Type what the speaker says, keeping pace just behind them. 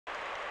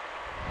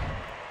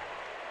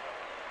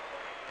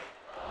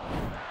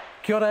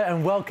Kia ora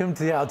and welcome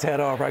to the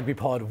Aotearoa Rugby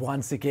Pod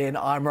once again.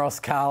 I'm Ross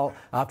Karl.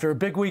 After a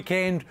big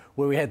weekend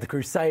where we had the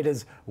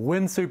Crusaders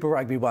win Super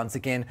Rugby once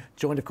again,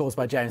 joined of course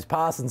by James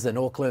Parsons in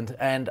Auckland,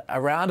 and a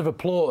round of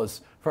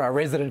applause for our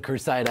resident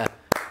Crusader,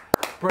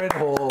 Bryn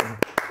Hall.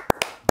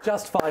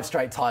 Just 5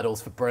 straight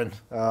titles for Bryn.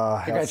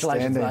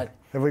 Congratulations, mate.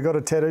 Have we got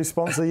a tattoo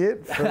sponsor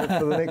yet for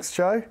the next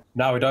show?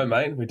 No, we don't,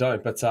 mate. We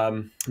don't. But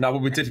no,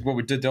 what we did,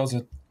 there was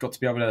got to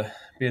be able to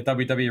be a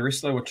WWE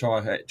wrestler, which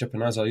at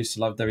Japan I used to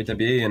love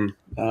WWE,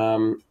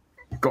 and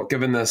got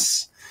given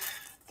this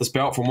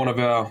belt from one of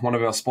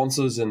our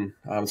sponsors, and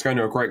it's going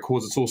to a great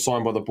cause. It's all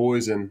signed by the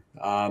boys, and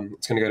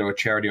it's going to go to a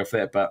charity off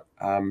that. But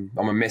I'm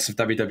a massive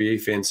WWE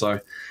fan,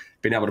 so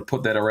being able to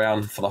put that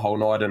around for the whole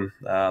night and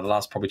the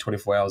last probably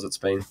 24 hours, it's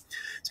been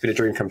a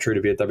dream come true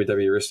to be a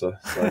WWE wrestler.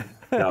 So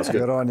no, it's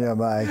good. Good on you,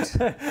 mate.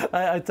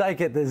 I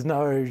take it there's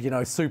no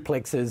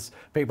suplexes.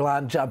 People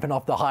aren't jumping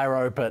off the high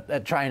rope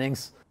at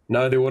trainings.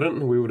 No, there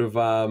wouldn't. We would have.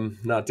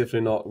 No,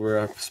 definitely not.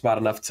 We're smart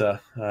enough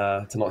to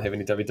not have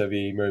any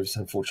WWE moves,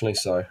 unfortunately.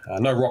 So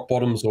no rock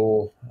bottoms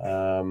or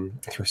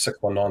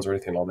 619s or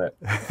anything like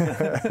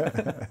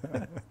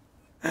that.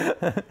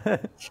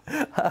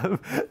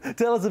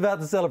 Tell us about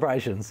the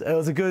celebrations. It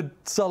was a good,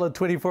 solid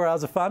 24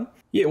 hours of fun.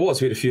 Yeah, it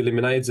was. We had a few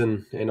lemonades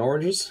and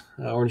oranges,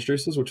 orange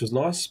juices, which was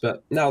nice.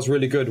 But no, it was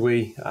really good.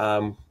 We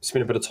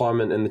spent a bit of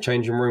time in the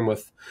changing room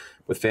with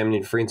family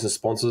and friends and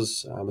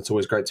sponsors. It's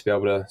always great to be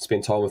able to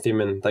spend time with them,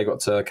 and they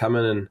got to come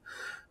in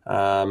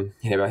and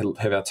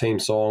have our team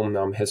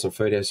song, have some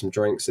food, have some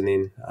drinks, and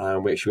then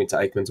we actually went to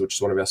Aikman's, which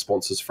is one of our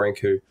sponsors, Frank,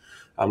 who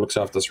looks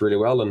after us really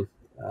well.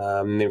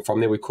 And then from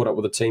there, we caught up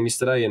with the team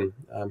yesterday and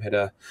had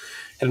a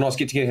nice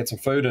get together, had some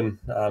food, and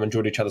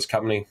enjoyed each other's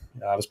company.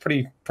 It was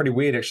pretty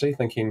weird actually.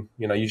 Thinking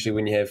usually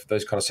when you have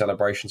those kind of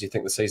celebrations, you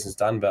think the season's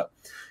done, but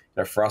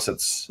for us,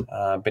 it's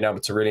been able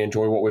to really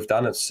enjoy what we've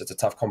done. It's a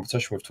tough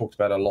competition. We've talked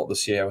about it a lot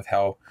this year with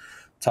how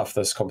tough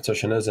this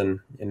competition is, and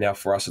now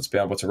for us, it's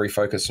been able to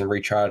refocus and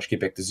recharge, get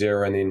back to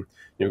zero, and then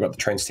we've got the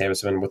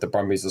Trans-Tasman with the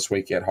Brumbies this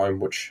week at home,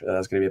 which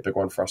is going to be a big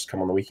one for us to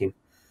come on the weekend.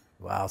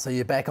 Wow, so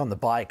you're back on the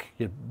bike.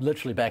 You're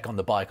literally back on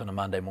the bike on a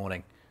Monday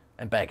morning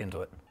and back into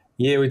it.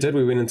 Yeah, we did.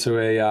 We went into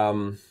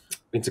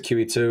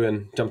QE2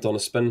 and jumped on the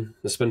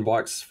spin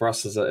bikes for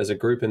us as a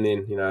group, and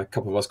then a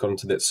couple of us got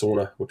into that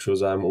sauna, which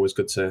was always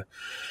good to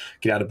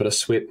get out a bit of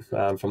sweat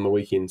from the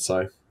weekend.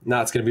 So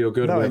it's going to be all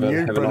good. No, have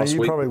a nice you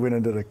week. probably went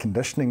into a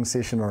conditioning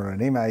session or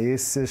an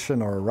MAS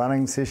session or a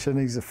running session.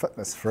 He's a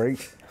fitness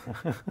freak.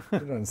 You're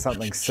doing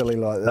something silly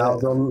like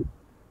that.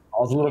 I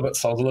was a little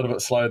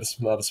bit slow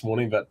this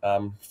morning, but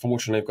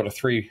fortunately I've got a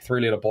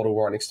 3-litre bottle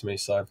right next to me,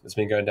 so it's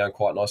been going down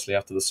quite nicely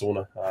after the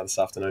sauna this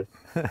afternoon.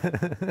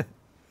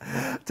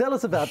 Tell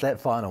us about that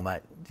final,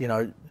 mate.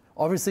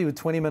 Obviously with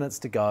 20 minutes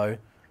to go,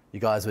 you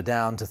guys were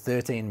down to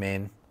 13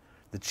 men.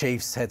 The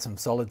Chiefs had some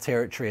solid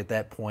territory at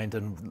that point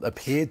and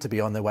appeared to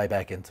be on their way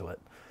back into it.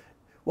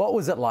 What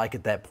was it like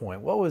at that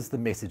point? What was the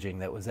messaging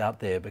that was out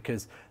there?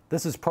 Because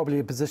this is probably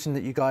a position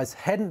that you guys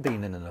hadn't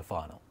been in a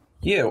final.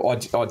 Yeah,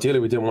 ideally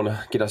we didn't want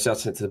to get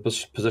ourselves into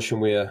the position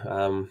where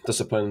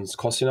discipline's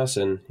costing us,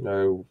 and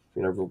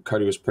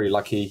Cody was pretty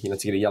lucky, to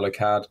get a yellow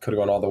card. Could have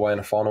gone either way in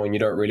a final, and you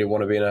don't really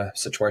want to be in a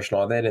situation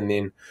like that. And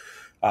then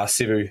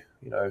Sevu,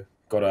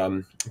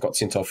 got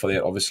sent off for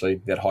that,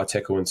 obviously that high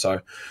tackle, and so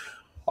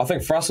I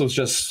think for us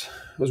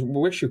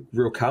we're actually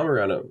real calm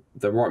around it.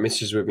 The right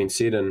messages have been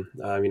said, and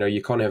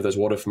you kind of have those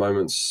what if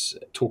moments,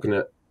 talking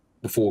it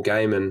before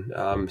game and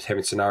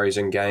having scenarios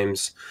in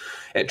games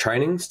at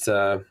trainings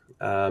to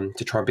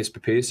try and best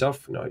prepare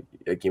yourself.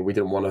 Again, we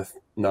didn't know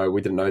that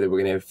we're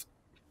going to have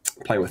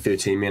playing with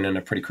 13 men in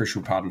a pretty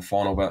crucial part in the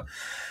final, but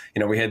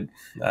we had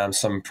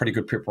some pretty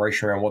good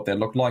preparation around what that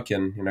looked like,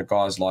 and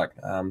guys like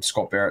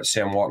Scott Barrett,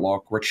 Sam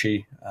Whitelock,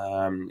 Richie,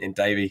 and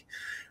Davey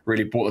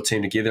really brought the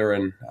team together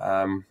and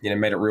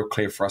made it real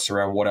clear for us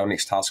around what our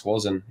next task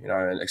was, and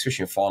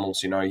especially in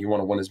finals, you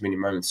want to win as many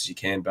moments as you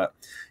can, but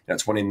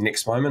it's winning the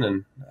next moment,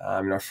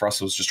 and for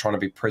us it was just trying to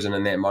be present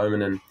in that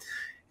moment, and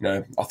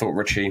I thought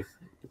Richie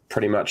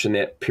pretty much in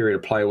that period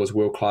of play was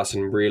world class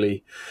and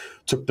really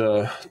took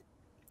the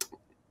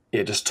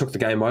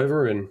game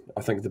over. And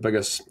I think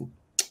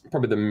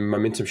probably the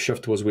momentum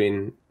shift was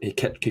when he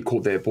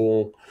caught that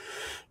ball.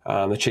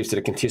 The Chiefs did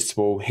a contested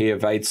ball. He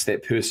evades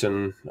that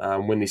person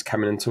when he's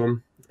coming into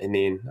him, and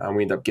then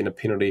we end up getting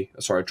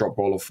a drop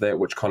ball off that,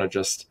 which kind of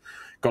just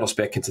got us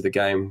back into the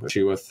game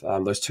with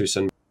those two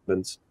sin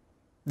bins.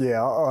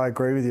 Yeah, I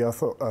agree with you. I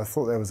thought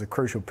that was a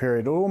crucial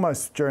period.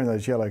 Almost during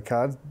those yellow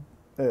cards,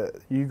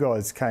 you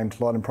guys came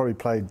to light and probably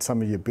played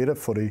some of your better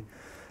footy.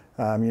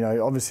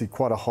 Obviously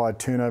quite a high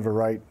turnover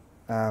rate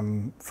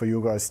for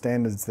your guys'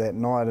 standards that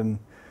night, and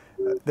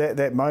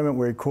that moment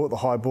where he caught the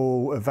high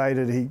ball,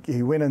 evaded,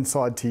 he went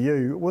inside to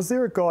you. Was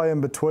there a guy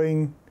in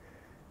between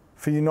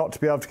for you not to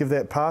be able to give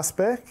that pass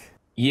back?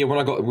 Yeah,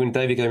 when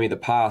Davey gave me the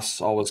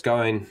pass, I was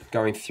going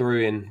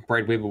through, and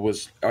Brad Weber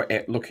was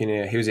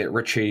he was at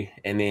Richie,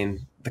 and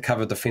then the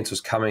cover defence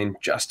was coming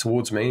just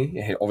towards me.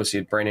 It had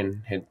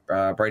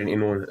Braden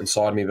Inland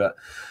inside me, but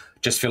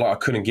just feel like I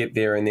couldn't get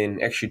there, and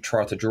then actually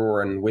tried to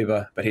draw in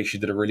Weber, but he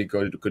actually did a really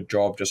good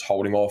job just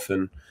holding off.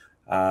 And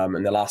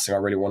the last thing I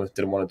really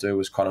didn't want to do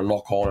was kind of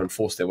knock on and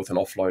force that with an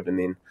offload. And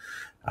then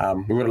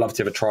we would have loved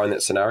to have a try in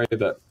that scenario,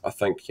 but I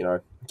think,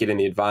 getting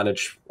the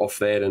advantage off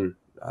that and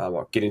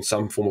getting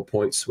some form of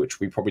points, which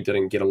we probably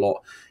didn't get a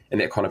lot in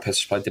that kind of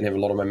passage play, didn't have a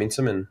lot of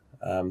momentum,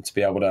 and to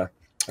be able to,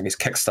 I guess,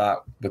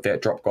 kickstart with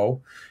that drop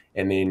goal,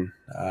 and then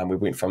we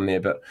went from there.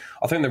 But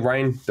I think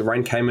the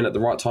rain came in at the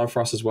right time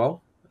for us as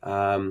well.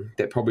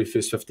 That probably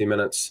first 15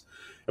 minutes,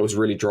 it was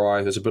really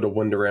dry. There's a bit of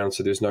wind around,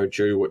 so there's no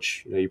dew,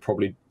 which you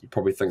probably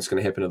think is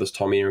going to happen at this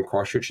time of year in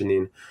Christchurch. And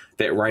then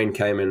that rain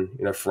came in,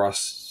 for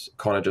us,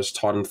 kind of just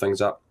tightened things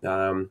up.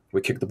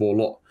 We kicked the ball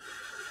a lot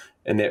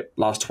in that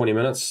last 20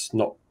 minutes.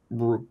 Not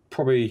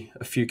probably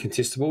a few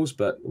contestables,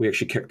 but we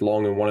actually kicked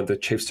long and wanted the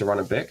Chiefs to run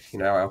it back.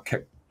 Our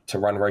kick to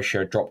run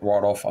ratio dropped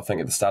right off. I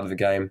think at the start of the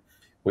game,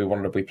 we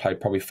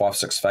played probably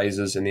 5-6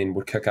 phases and then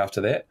would kick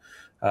after that.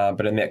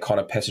 But in that kind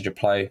of passage of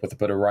play with a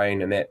bit of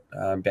rain and that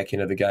back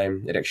end of the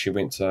game, it actually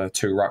went to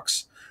 2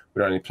 rucks.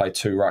 We'd only play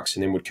 2 rucks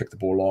and then we'd kick the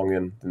ball long,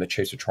 and then the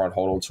Chiefs would try and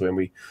hold on to it. And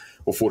we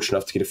were fortunate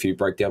enough to get a few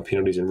breakdown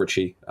penalties, and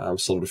Richie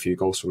slotted a few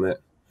goals from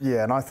that.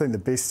 Yeah, and I think the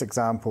best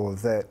example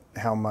of that,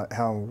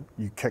 how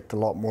you kicked a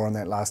lot more in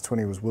that last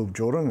 20, was Will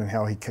Jordan and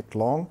how he kicked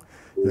long.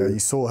 You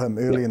saw him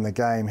early in the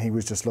game, he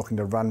was just looking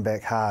to run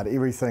back hard.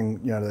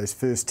 Everything, those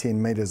first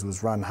 10 metres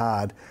was run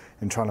hard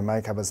and trying to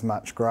make up as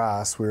much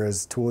grass,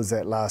 whereas towards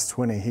that last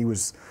 20, he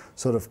was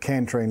sort of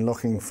cantering,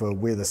 looking for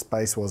where the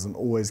space was, and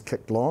always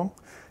kicked long.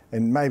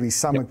 And maybe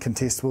some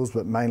contestables,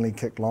 but mainly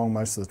kicked long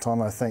most of the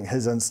time. I think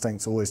his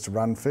instinct's always to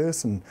run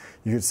first, and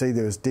you could see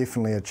there was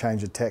definitely a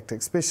change of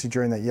tactics, especially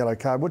during that yellow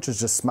card, which is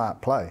just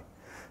smart play.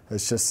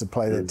 It's just to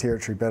play that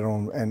territory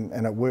battle,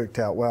 and it worked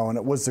out well. And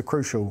it was the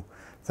crucial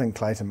thing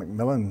Clayton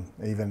McMillan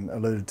even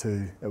alluded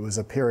to. It was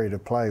a period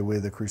of play where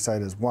the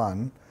Crusaders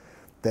won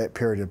that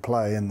period of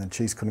play, and the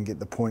Chiefs couldn't get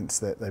the points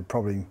that they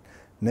probably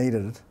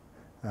needed.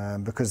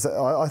 Because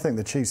I think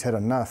the Chiefs had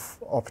enough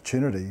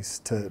opportunities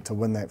to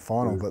win that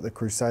final, but the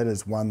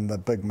Crusaders won the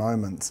big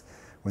moments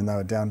when they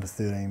were down to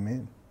 13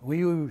 men. Were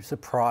you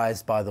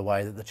surprised by the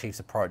way that the Chiefs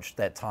approached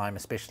that time,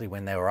 especially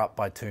when they were up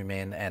by 2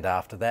 men, and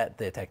after that,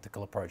 their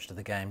tactical approach to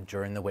the game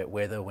during the wet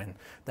weather, when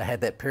they had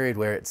that period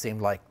where it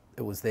seemed like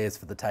it was theirs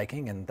for the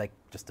taking and they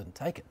just didn't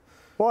take it?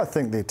 Well, I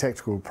think their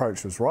tactical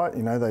approach was right.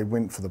 They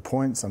went for the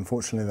points.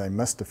 Unfortunately, they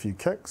missed a few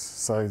kicks.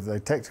 So they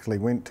tactically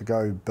went to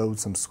go build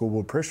some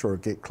scoreboard pressure or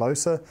get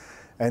closer.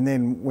 And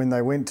then when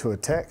they went to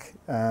attack,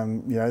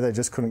 they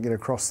just couldn't get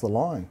across the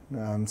line.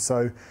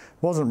 So it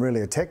wasn't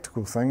really a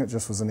tactical thing. It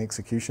just was an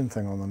execution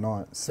thing on the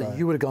night. So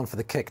you would have gone for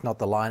the kick, not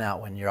the line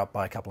out, when you're up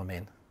by a couple of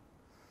men?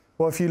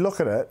 Well, if you look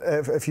at it,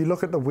 if you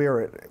look at where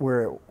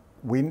it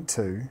went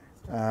to,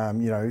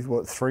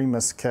 3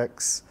 missed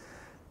kicks,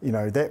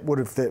 that would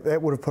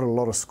have put a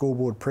lot of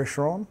scoreboard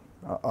pressure on,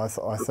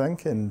 I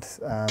think, and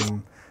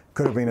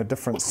could have been a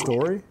different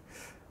story.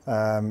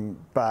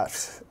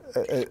 But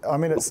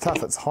it's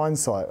tough. It's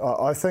hindsight.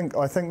 I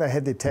think they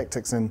had their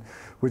tactics, and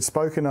we'd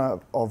spoken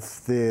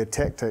of their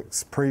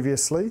tactics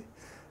previously,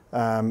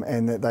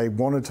 and that they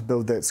wanted to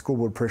build that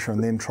scoreboard pressure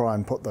and then try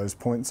and put those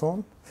points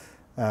on.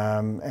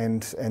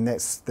 And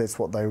that's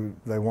what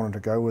they wanted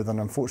to go with, and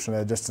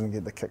unfortunately they just didn't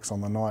get the kicks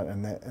on the night,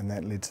 and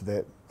that led to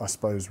that, I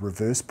suppose,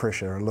 reverse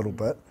pressure a little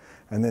bit,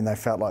 and then they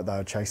felt like they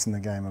were chasing the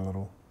game a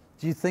little.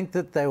 Do you think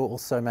that they were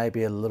also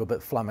maybe a little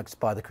bit flummoxed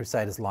by the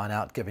Crusaders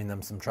line-out, giving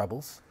them some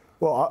troubles?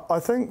 Well, I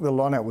think the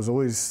line-out was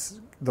always,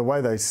 the way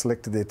they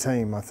selected their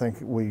team, I think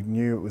we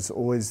knew it was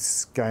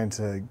always going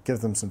to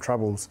give them some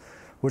troubles,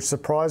 which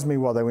surprised me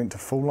why they went to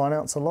full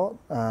lineouts a lot.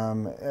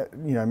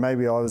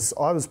 Maybe I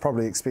was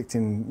probably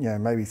expecting,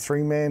 maybe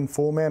 3-man,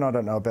 4-man. I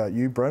don't know about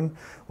you, Bryn,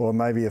 or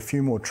maybe a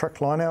few more trick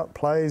lineout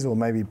plays, or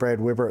maybe Brad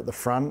Weber at the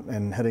front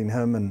and hitting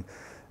him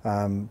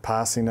and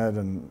passing it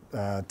and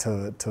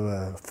to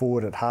a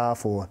forward at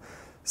half, or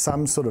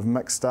some sort of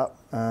mixed up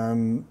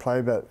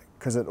play. But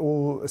because it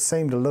all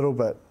seemed a little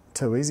bit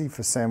too easy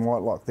for Sam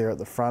Whitelock there at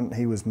the front,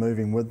 he was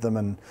moving with them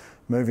and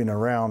moving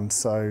around.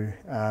 So,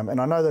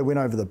 and I know they went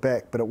over the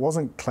back, but it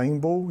wasn't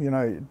clean ball. It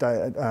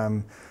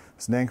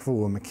was Nankivell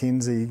or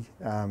McKenzie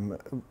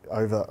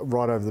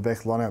right over the back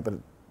of the line-out. But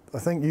I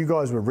think you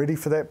guys were ready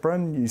for that,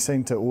 Bryn. You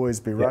seem to always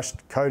be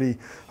rushed. Cody,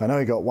 I know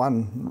he got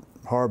one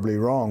horribly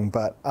wrong,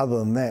 but other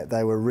than that,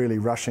 they were really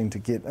rushing to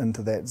get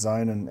into that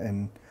zone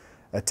and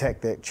attack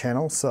that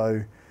channel.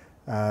 So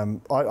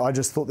I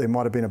just thought there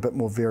might have been a bit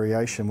more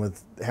variation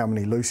with how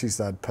many loosies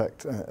they'd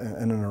picked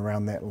in and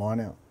around that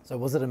line-out. So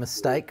was it a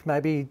mistake,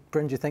 maybe,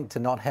 Bryn, do you think, to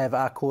not have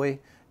Arcoy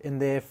in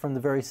there from the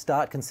very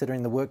start,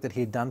 considering the work that he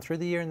had done through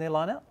the year in their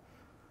line-out?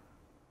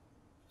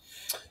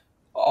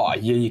 Oh,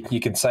 yeah, you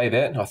can say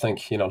that. I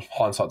think,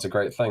 hindsight's a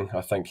great thing.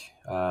 I think,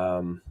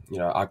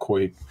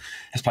 Akoi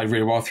has played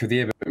really well through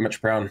there, but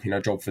Mitch Brown,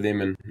 job for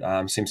them,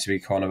 and seems to be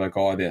kind of a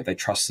guy that they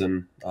trust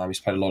in. He's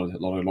played a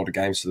lot of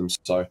games for them.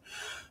 So,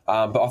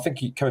 but I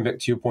think coming back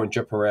to your point,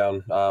 Jip,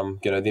 around them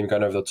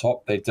going over the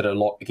top, they did a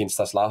lot against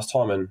us last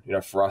time,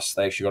 and for us,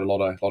 they actually got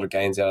a lot of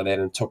gains out of that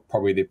and took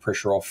probably their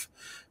pressure off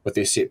with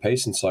their set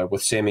piece. And so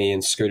with Sammy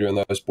and Scooter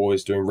and those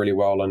boys doing really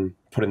well and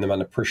putting them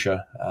under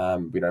pressure,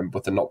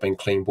 with the not being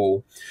clean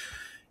ball,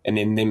 and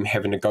then them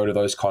having to go to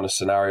those kind of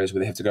scenarios where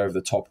they have to go over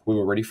the top, we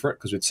were ready for it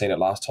because we'd seen it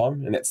last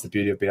time. And that's the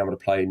beauty of being able to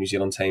play New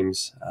Zealand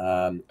teams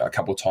a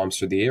couple of times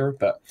through the year.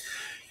 But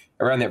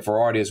around that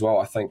variety as well,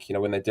 I think,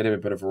 when they did have a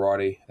bit of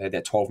variety, they had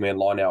that 12-man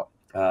line-out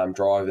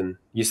drive. And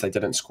yes, they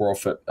didn't score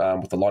off it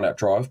with the line-out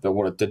drive, but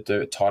what it did do,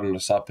 it tightened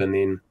us up. And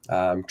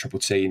then Triple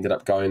T ended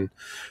up going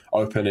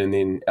open. And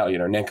then,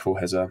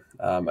 Nankivell has an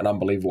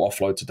unbelievable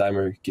offload to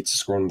Damo, who gets a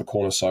score in the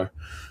corner. So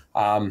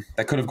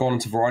they could have gone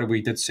into variety.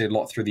 We did see a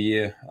lot through the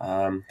year,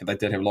 but they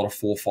did have a lot of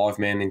 4-5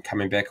 men and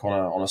coming back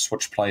on a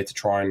switch play to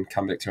try and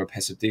come back to a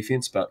passive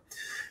defence. But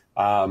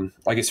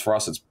I guess for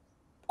us, it's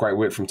great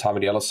work from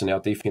Tamati Ellison, our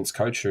defence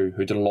coach, who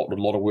did a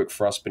lot of work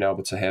for us, being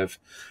able to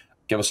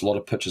give us a lot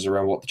of pictures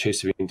around what the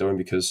Chiefs have been doing,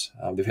 because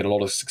they've had a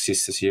lot of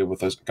success this year with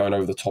those going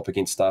over the top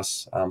against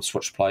us,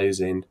 switch plays,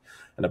 and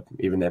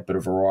even that bit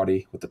of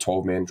variety with the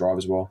 12-man drive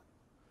as well.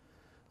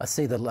 I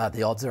see that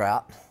the odds are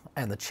out,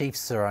 and the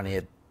Chiefs are only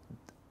at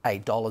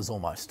 $8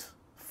 almost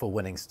for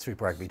winning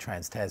Super Rugby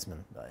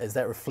Trans-Tasman. Is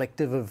that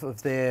reflective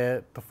of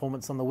their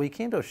performance on the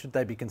weekend, or should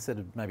they be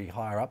considered maybe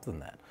higher up than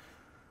that?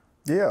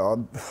 Yeah,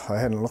 I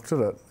hadn't looked at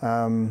it.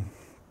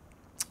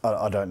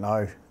 I don't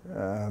know.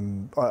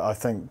 I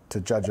think to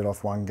judge it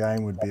off one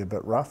game would be a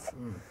bit rough.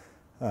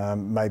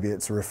 Maybe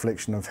it's a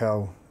reflection of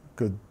how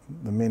good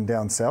the men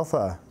down south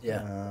are,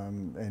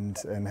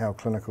 and how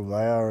clinical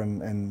they are,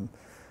 and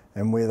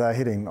where they're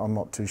heading. I'm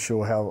not too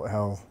sure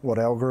what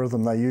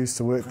algorithm they use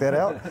to work that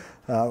out.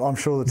 I'm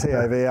sure the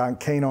TAV aren't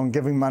keen on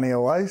giving money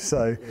away.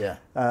 So,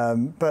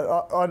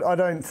 but I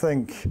don't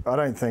think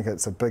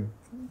it's a big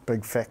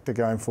factor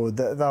going forward.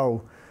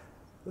 They'll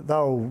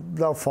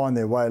find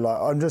their way.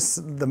 Like,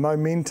 the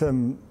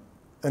momentum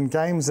in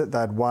games that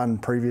they'd won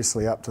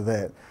previously up to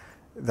that,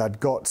 they'd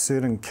got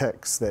certain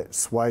kicks that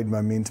swayed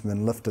momentum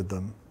and lifted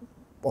them.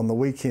 On the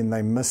weekend,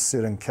 they missed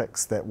certain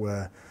kicks that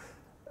were,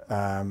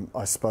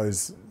 I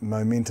suppose,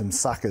 momentum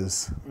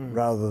suckers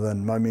rather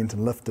than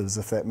momentum lifters,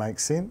 if that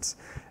makes sense.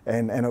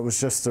 And it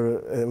was just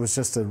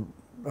a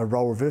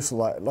role reversal.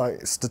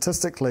 Like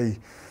statistically,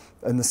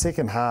 in the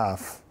second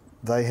half,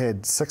 they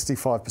had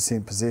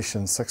 65%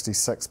 possession,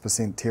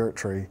 66%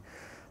 territory.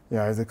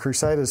 The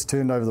Crusaders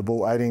turned over the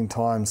ball 18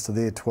 times to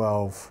their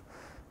 12.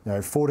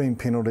 14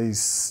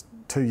 penalties,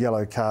 2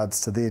 yellow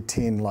cards to their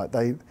 10. Like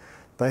they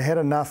had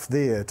enough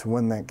there to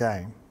win that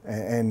game.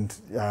 And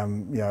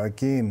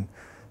again,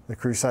 the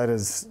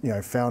Crusaders,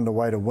 found a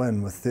way to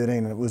win with 13.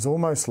 And it was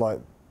almost like,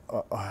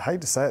 I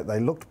hate to say it, they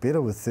looked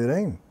better with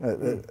 13.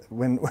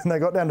 When they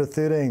got down to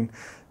 13,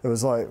 it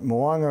was like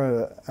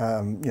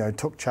Moanga,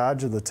 took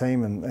charge of the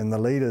team, and the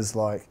leaders,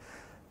 like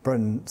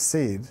Bryn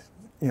said,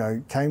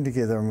 came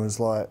together and was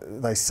like,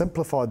 they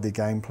simplified their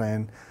game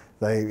plan.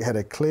 They had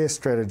a clear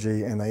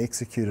strategy and they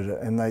executed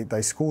it, and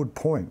they scored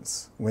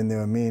points when there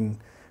were men,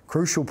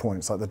 crucial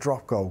points, like the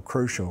drop goal,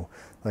 crucial.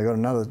 They got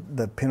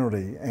the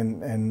penalty,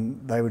 and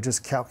they were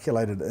just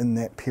calculated in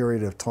that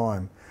period of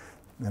time.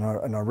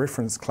 And I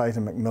referenced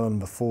Clayton McMillan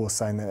before,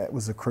 saying that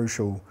was a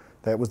crucial,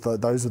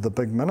 those were the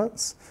big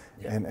minutes,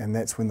 and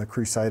that's when the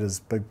Crusaders'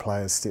 big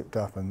players stepped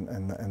up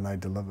and they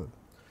delivered.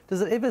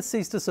 Does it ever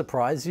cease to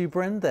surprise you,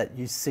 Bryn, that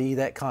you see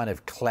that kind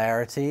of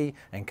clarity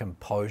and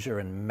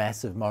composure in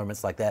massive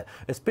moments like that,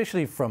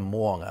 especially from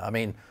Moanga? I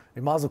mean,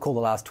 we might as well call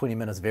the last 20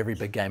 minutes of every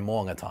big game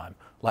Moanga time.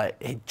 Like,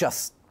 it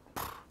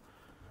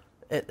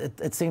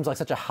seems like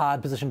such a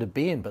hard position to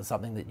be in, but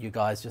something that you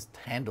guys just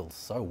handle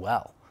so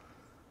well.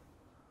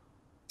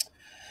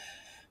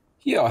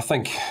 Yeah, I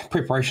think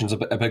preparation's a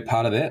big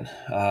part of that.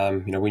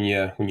 When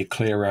you're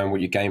clear around what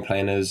your game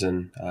plan is,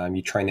 and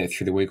you train that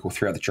through the week or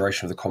throughout the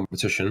duration of the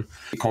competition,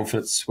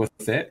 confidence with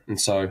that.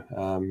 And so,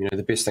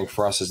 the best thing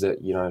for us is that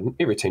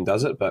every team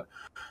does it, but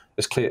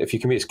it's clear. If you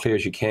can be as clear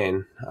as you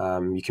can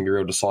be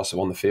real decisive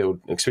on the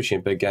field, especially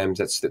in big games.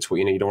 That's what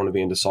you need. You don't want to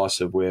be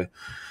indecisive where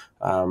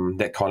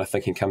that kind of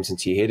thinking comes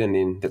into your head, and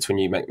then that's when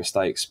you make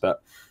mistakes.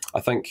 But I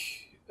think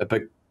a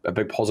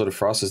big positive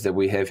for us is that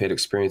we have had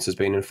experiences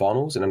being in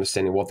finals and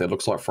understanding what that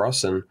looks like for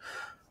us. And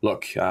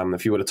look,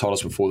 if you would have told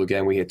us before the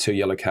game we had 2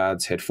 yellow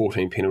cards, had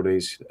 14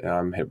 penalties,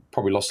 had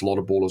probably lost a lot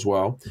of ball as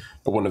well,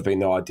 it wouldn't have been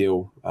the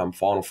ideal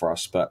final for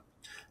us. But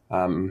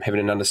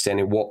having an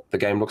understanding what the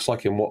game looks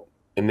like and what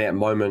in that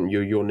moment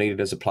you're needed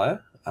as a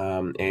player.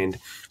 And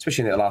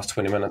especially in that last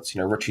 20 minutes,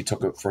 Richie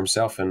took it for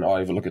himself, and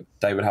I even look at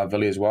David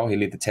Havili as well. He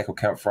led the tackle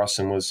count for us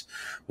and was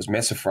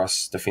massive for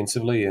us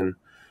defensively, and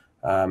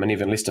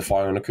even Lester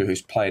Whaionuku,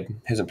 who's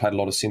hasn't played a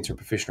lot of centre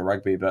professional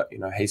rugby, but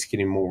he's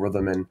getting more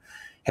rhythm and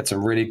had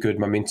some really good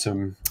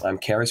momentum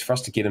carries for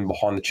us to get in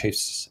behind the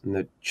Chiefs and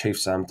the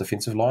Chiefs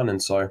defensive line.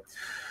 And so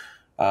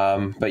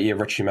But yeah,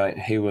 Richie, mate,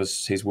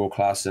 he's world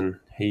class, and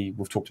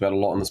we've talked about a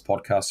lot on this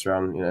podcast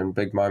around, in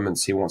big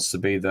moments, he wants to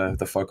be the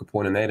focal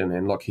point in that,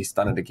 and look, he's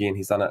done it again.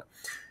 He's done it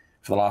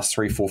for the last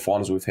 3-4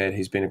 finals we've had.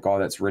 He's been a guy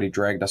that's really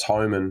dragged us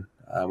home, and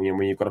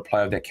when you've got a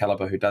player of that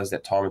caliber who does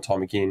that time and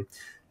time again,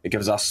 it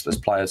gives us as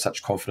players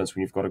such confidence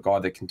when you've got a guy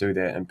that can do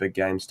that in big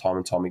games time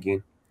and time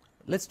again.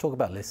 Let's talk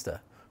about Leicester,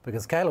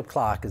 because Caleb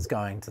Clark is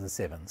going to the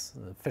Sevens.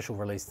 The official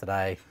release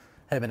today,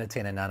 him and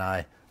Etienne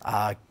Nane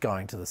are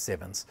going to the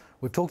Sevens.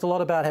 We've talked a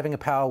lot about having a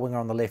power winger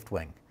on the left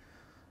wing.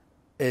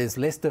 Is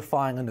Leicester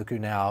Fainga'anuku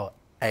now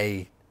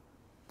a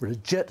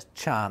legit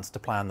chance to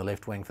play on the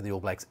left wing for the All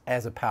Blacks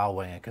as a power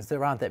winger? Because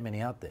there aren't that many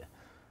out there.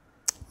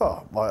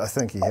 Oh, I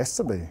think he has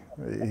to be.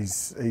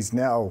 He's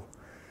now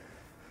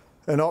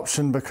an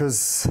option,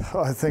 because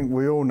I think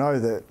we all know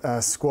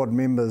that squad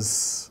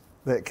members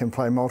that can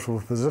play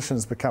multiple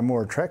positions become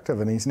more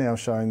attractive, and he's now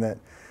showing that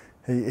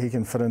he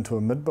can fit into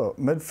a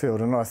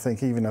midfield. And I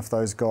think even if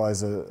those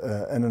guys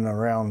are in and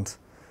around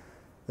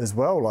as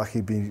well, like,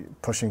 he'd be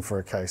pushing for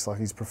a case, like,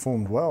 he's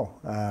performed well.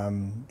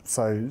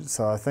 So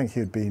I think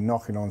he'd be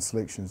knocking on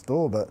selection's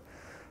door. But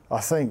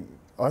I think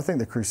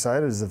the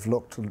Crusaders have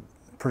looked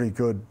pretty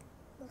good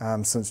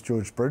since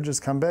George Bridge has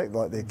come back,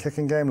 like their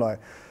kicking game. Like,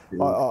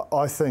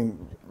 I think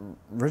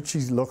Richie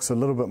looks a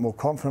little bit more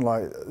confident.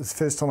 Like, the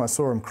first time I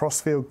saw him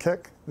crossfield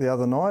kick the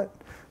other night,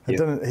 he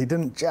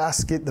didn't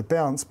just get the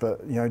bounce,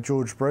 but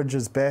George Bridge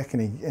is back,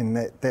 and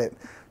that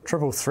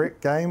triple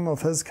threat game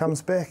of his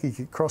comes back. He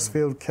get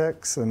crossfield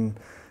kicks, and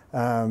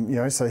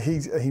so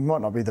he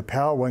might not be the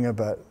power winger,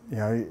 but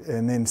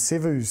and then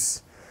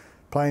Sevu's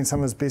playing some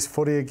of his best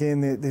footy again.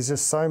 There's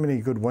just so many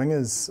good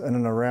wingers in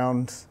and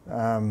around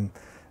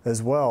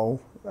as well,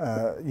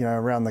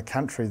 around the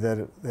country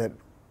that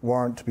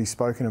warrant to be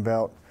spoken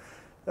about.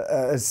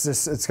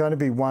 It's going to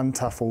be one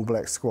tough All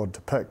Black squad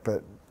to pick,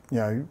 but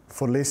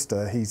for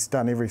Leicester, he's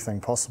done everything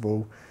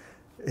possible.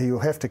 He'll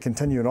have to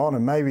continue it on,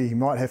 and maybe he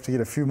might have to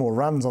get a few more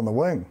runs on the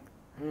wing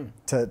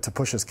to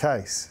push his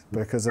case,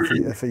 because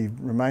if he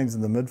remains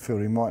in the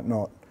midfield, he might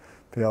not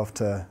be able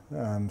to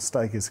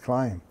stake his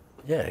claim.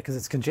 Yeah, because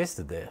it's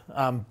congested there.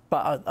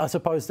 But I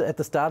suppose that at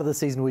the start of the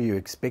season, were you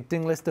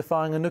expecting Leicester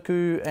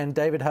Fainga'anuku and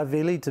David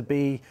Havili to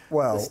be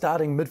the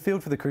starting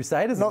midfield for the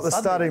Crusaders? Not the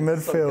starting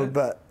midfield,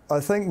 but I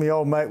think my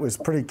old mate was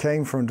pretty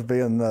keen for him to be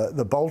in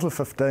the Bolter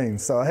 15,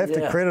 so I have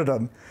to credit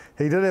him.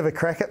 He did have a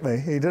crack at me.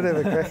 He did have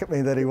a crack at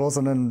me that he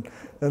wasn't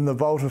in the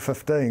Bolter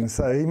 15,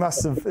 so you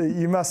must have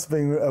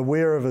been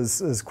aware of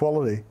his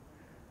quality.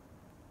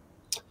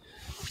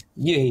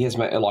 Yeah, he has,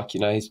 mate. Like,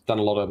 he's done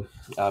a lot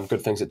of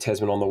good things at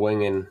Tasman on the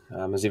wing, and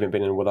has even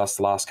been in with us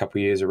the last couple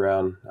of years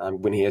around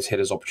when he has had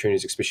his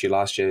opportunities, especially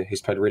last year.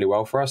 He's played really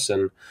well for us,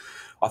 and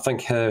I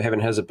think having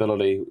his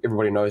ability,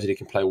 everybody knows that he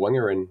can play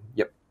winger, and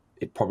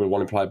he'd probably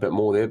want to play a bit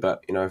more there.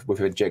 But we've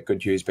had Jack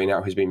Goodhue who's been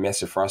out, who's been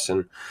massive for us,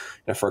 and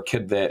for a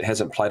kid that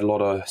hasn't played a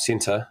lot of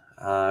centre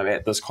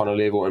at this kind of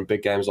level in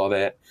big games like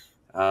that,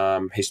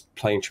 he's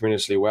playing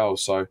tremendously well.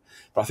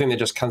 But I think that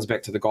just comes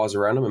back to the guys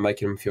around him and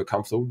making him feel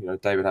comfortable.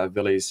 David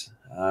Havili's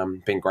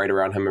been great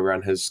around him,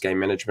 around his game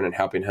management and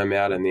helping him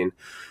out, and then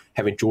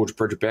having George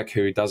Bridge back,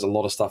 who does a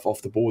lot of stuff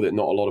off the ball that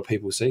not a lot of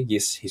people see.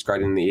 Yes, he's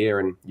great in the air,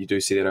 and you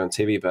do see that on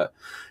TV, but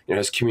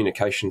his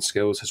communication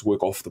skills, his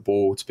work off the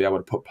ball to be able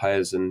to put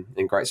players in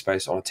great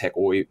space on attack,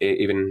 or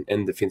even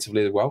in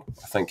defensively as well.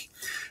 I think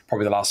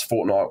probably the last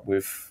fortnight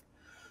we've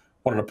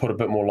wanted to put a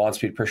bit more line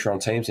speed pressure on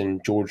teams,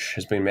 and George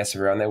has been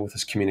massive around there with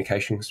his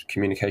communication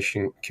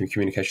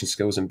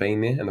skills and being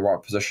there in the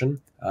right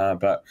position.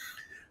 But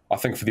I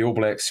think for the All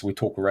Blacks, we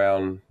talk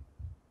around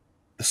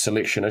the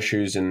selection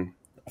issues, and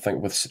I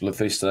think with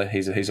Leicester,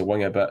 he's a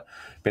winger, but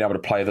being able to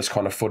play this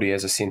kind of footy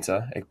as a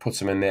centre, it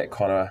puts him in that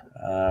kind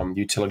of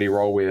utility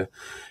role where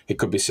he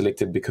could be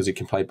selected because he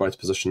can play both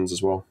positions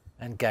as well.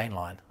 And gain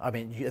line. I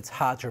mean, it's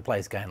hard to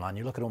replace gain line.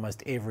 You look at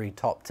almost every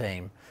top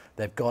team,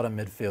 they've got a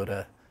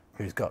midfielder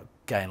who's got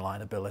gain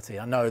line ability.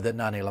 I know that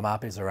Nani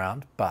Lamape's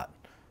around, but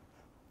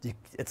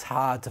it's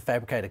hard to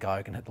fabricate a guy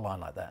who can hit the line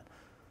like that.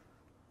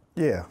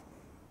 Yeah.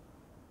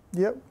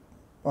 Yep.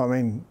 I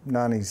mean,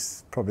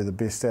 Nani's probably the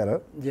best at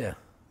it. Yeah.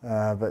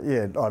 But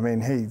yeah, I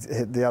mean, he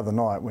hit the other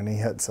night when he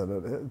hits it.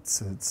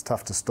 It's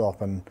tough to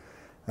stop, and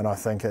I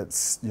think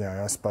it's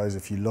I suppose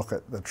if you look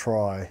at the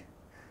try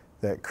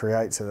that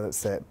creates it,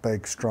 it's that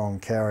big strong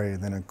carry,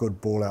 and then a good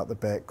ball out the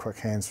back, quick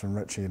hands from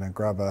Richie, and a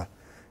grubber,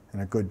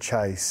 and a good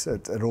chase.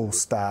 It all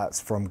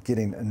starts from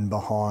getting in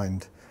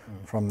behind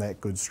from that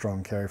good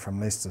strong carry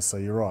from Leicester. So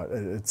you're right,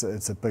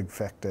 it's a big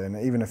factor,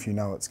 and even if you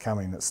know it's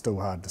coming, it's still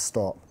hard to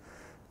stop.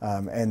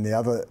 And the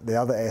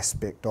other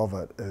aspect of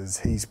it is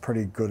he's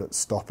pretty good at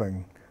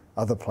stopping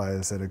other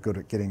players that are good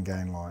at getting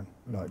gain line.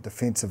 Like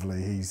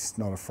defensively, he's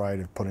not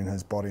afraid of putting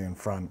his body in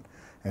front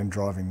and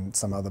driving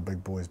some other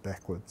big boys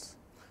backwards.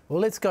 Well,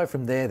 let's go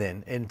from there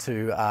then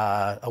into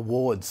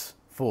awards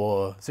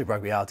for Super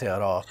Rugby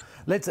Aotearoa.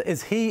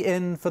 Is he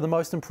in for the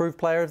most improved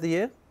player of the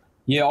year?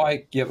 Yeah,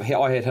 I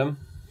had him.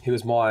 He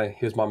was my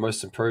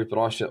most improved, but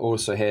I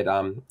also had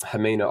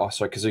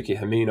Kazuki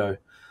Hamino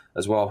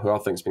as well, who I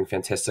think has been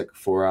fantastic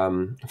for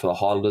the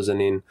Highlanders.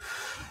 And then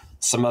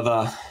some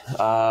other,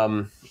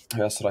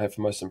 who else did I have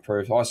for most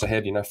improved? I also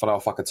had,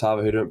 Whanau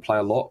Whakatava, who didn't play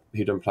a lot. He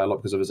didn't play a lot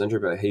because of his injury,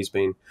 but he's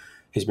been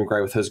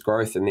great with his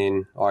growth. And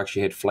then I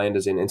actually had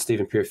Flanders and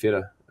Stephen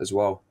Perifeta as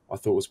well. I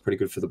thought was pretty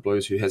good for the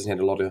Blues, who hasn't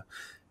had a lot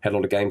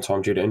of game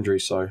time due to injury.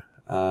 So,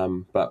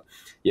 but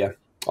yeah,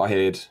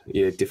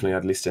 definitely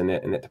had Leicester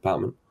in that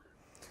department.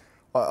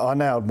 I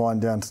nailed mine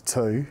down to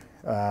 2.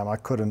 I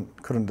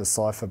couldn't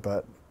decipher,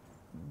 but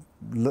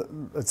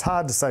it's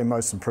hard to say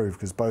most improved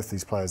because both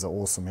these players are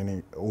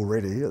awesome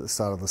already at the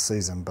start of the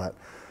season. But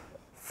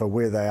for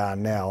where they are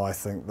now, I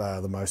think they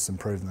are the most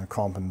improved in the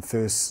comp. And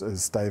first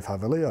is Dave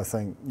Havili. I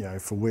think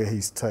for where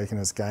he's taken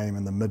his game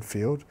in the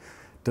midfield,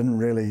 didn't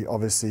really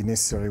obviously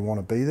necessarily want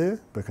to be there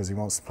because he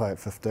wants to play at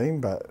 15,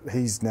 but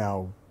he's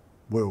now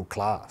world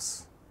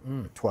class,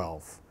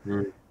 12.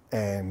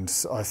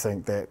 And I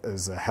think that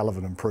is a hell of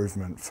an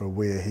improvement for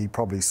where he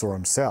probably saw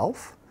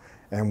himself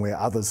and where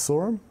others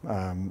saw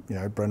him.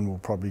 Bryn will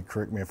probably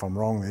correct me if I'm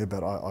wrong there,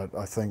 but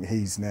I think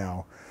he's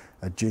now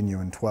a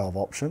genuine 12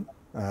 option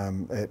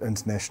at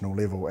international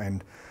level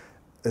and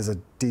is a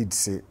dead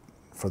set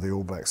for the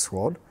All Blacks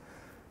squad.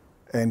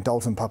 And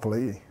Dalton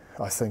Papali'i,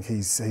 I think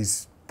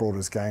he's brought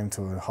his game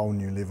to a whole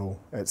new level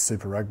at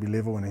Super Rugby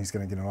level, and he's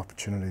going to get an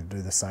opportunity to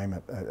do the same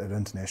at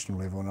international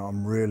level. And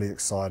I'm really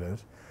excited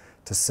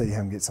to see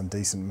him get some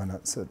decent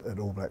minutes at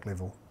All Black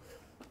level.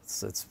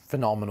 It's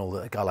phenomenal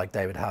that a guy like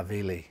David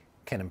Havili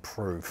can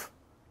improve,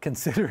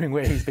 considering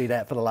where he's been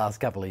at for the last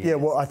couple of years. Yeah,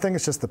 well, I think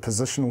it's just the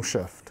positional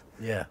shift.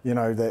 Yeah.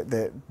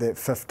 That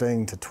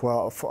 15 to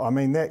 12. I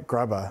mean, that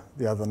grubber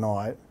the other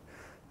night,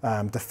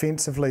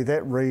 defensively,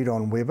 that read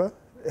on Weber,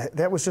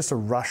 that was just a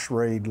rush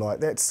read. Like,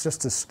 that's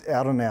just a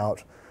out and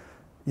out,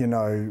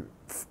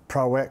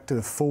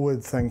 proactive,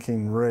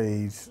 forward-thinking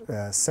read.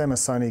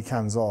 Samasoni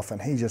comes off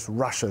and he just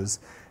rushes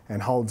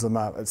and holds them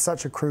up. It's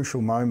such a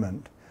crucial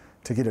moment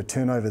to get a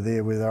turnover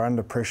there where they're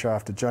under pressure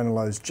after Jonah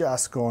Lowe's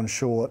just gone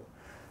short.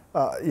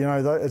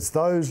 It's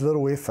those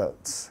little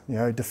efforts,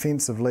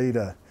 defensive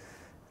leader.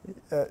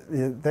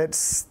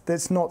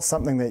 That's not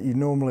something that you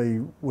normally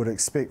would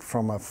expect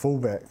from a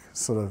fullback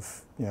sort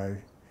of,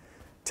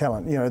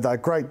 talent. They're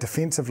great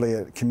defensively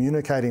at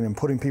communicating and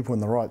putting people in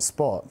the right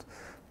spot,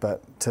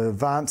 but to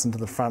advance into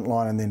the front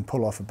line and then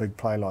pull off a big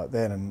play like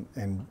that and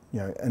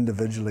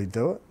individually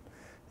do it,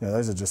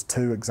 those are just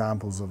 2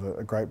 examples of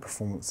a great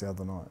performance the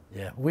other night.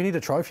 Yeah, we need a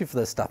trophy for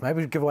this stuff.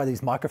 Maybe we give away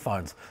these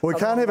microphones. Well, we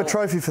can't have a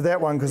trophy for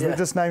that one because we've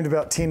just named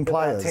about 10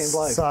 players. 10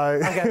 blokes. So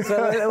okay,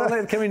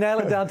 so can we nail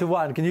it down to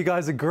 1? Can you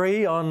guys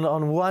agree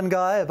on one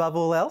guy above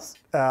all else?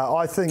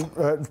 I think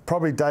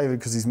probably David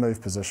because he's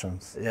moved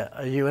positions. Yeah,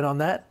 are you in on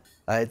that?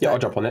 Yeah, I'll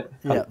jump on that.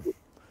 Yeah.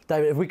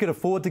 David, if we could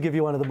afford to give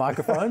you one of the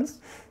microphones,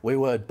 we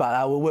would,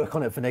 but we'll work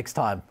on it for next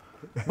time.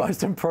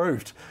 Most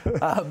improved.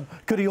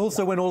 Could he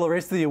also win all the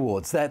rest of the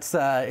awards? He's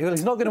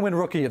not going to win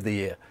Rookie of the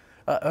Year.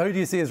 Who do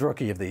you see as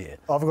Rookie of the Year?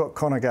 I've got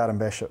Connor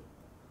Garden-Bishop.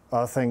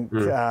 I think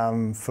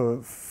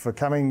for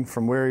coming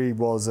from where he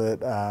was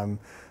at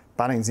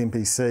Bunnings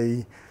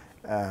NPC,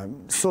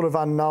 sort of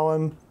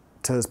unknown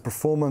to his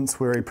performance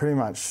where he pretty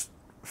much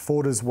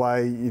fought his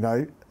way.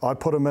 I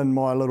put him in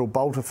my little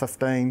Bolter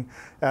 15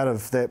 out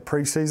of that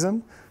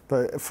pre-season,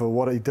 but for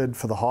what he did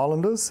for the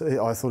Highlanders,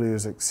 I thought he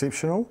was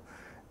exceptional.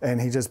 And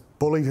he just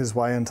bullied his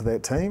way into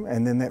that team,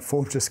 and then that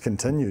form just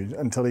continued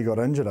until he got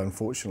injured,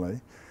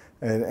 unfortunately.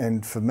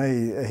 And for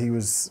me, he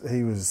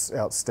was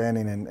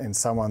outstanding and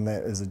someone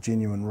that is a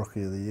genuine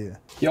Rookie of the Year.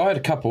 Yeah, I had a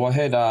couple. I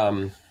had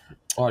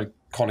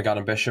Connor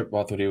Garden-Bishop.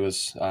 I thought he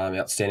was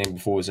outstanding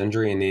before his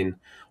injury, and then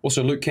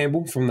also Luke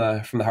Campbell from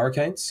the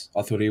Hurricanes.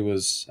 I thought he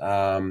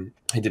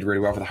did really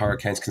well for the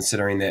Hurricanes,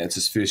 considering that it's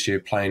his first year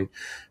playing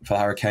for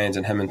the Hurricanes,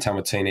 and him and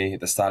Tamatini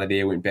at the start of the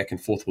year went back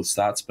and forth with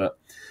starts, but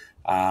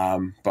I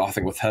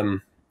think with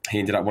him, he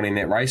ended up winning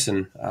that race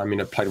and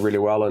played really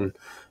well and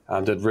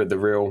did the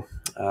real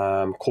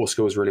core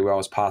skills really well.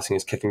 His passing,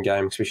 his kicking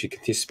game, especially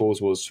contested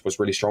balls, was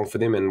really strong for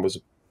them and was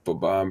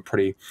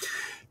pretty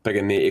big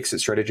in their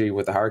exit strategy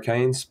with the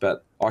Hurricanes.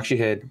 But I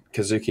actually had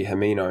Kazuki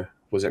Himino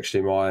was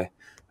actually my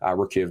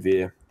Rookie of the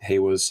Year. He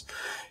was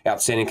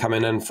outstanding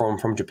coming in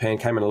from Japan,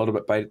 came in a little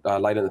bit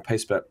late in the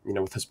piece, but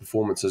with his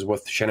performances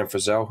with Shannon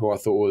Frizzell, who I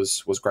thought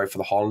was great for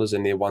the Highlanders,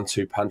 and their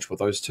 1-2 punch with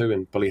those two,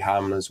 and Billy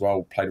Harmon as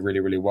well played really,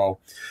 really well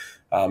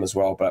as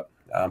well. But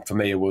for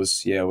me, it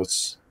was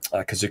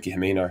Kazuki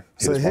Himino.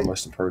 He was my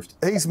most improved.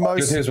 He's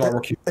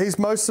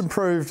most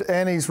improved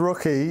and he's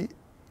rookie.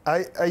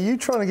 Are you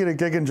trying to get a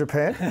gig in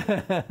Japan?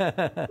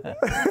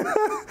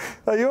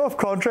 Are you off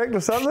contract or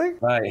something?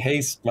 Mate,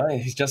 he's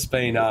just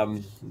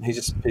been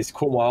he's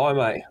caught my eye,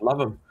 mate.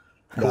 Love him.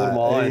 Caught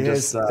my eye. He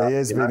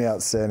has been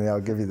outstanding. I'll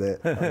give you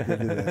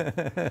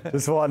that.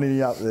 Just winding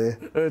you up there.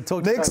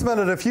 Next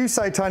minute, if you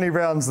say Tony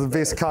Brown's the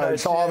best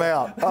coach, I'm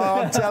out.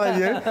 Oh, I'm telling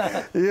you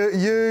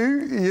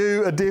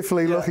are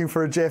definitely looking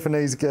for a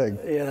Japanese gig.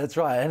 Yeah, that's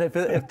right. And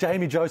if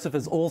Jamie Joseph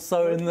is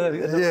also in the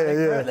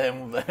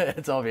then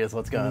it's obvious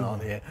what's going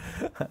on here.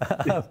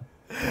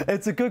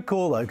 It's a good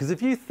call though, because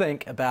if you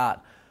think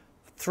about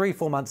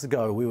 3-4 months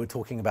ago, we were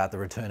talking about the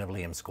return of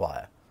Liam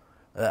Squire.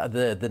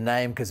 The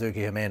name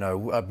Kazuki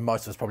Himeno,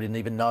 most of us probably didn't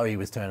even know he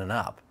was turning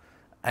up.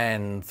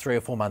 And 3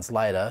 or 4 months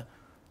later,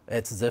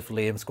 it's as if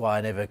Liam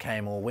Squire never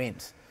came or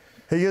went.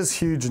 He is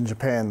huge in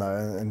Japan,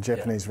 though, in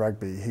Japanese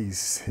rugby.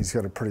 He's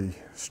got a pretty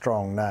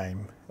strong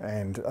name,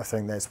 and I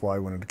think that's why he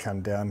wanted to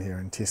come down here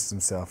and test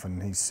himself,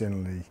 and he's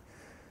certainly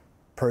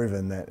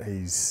proven that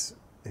he's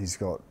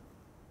got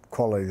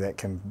quality that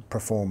can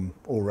perform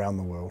all around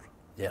the world.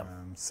 Yeah.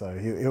 So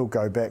he'll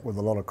go back with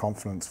a lot of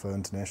confidence for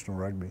international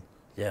rugby.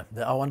 Yeah,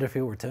 I wonder if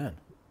he'll return.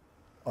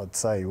 I'd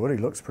say he would. He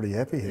looks pretty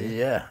happy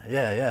here.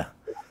 Yeah.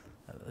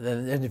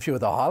 And if you were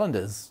the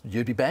Highlanders,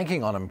 you'd be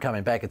banking on him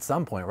coming back at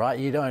some point, right?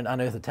 You don't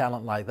unearth a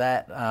talent like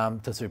that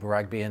to Super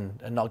Rugby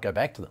and not go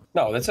back to them.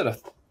 No, that's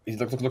it. He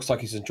looks like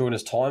he's enjoying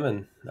his time,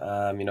 and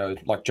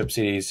like Jip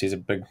said,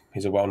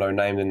 he's a well-known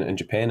name in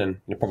Japan,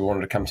 and he probably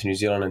wanted to come to New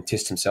Zealand and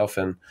test himself,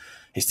 and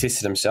he's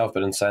tested himself.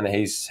 But in saying that,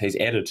 he's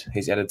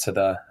added to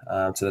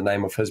the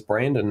name of his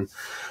brand, and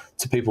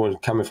to people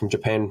coming from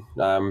Japan,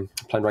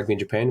 playing rugby in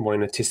Japan,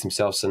 wanting to test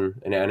themselves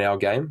in our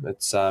game.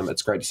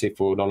 It's great to see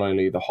for not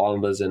only the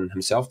Highlanders and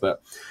himself,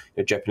 but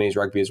Japanese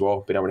rugby as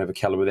well, being able to have a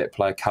calibre of that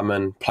player come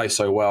in, play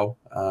so well,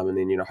 and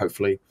then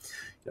hopefully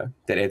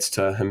that adds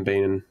to him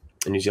being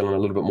in New Zealand a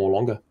little bit more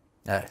longer.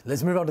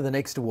 Let's move on to the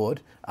next award.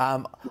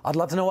 I'd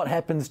love to know what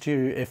happens to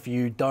you if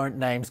you don't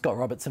name Scott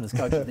Robertson as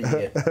Coach of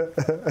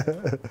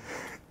the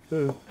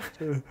Year.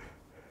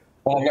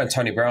 Well, I'm going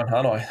Tony Brown,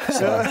 aren't I?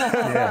 So,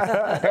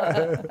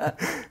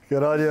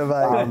 Good on you,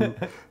 mate.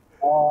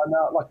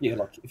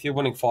 If you're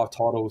winning 5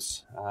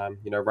 titles,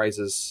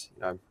 Razor's,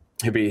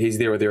 he's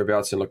there or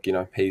thereabouts, and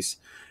he's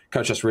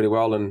coached us really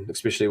well, and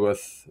especially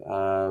with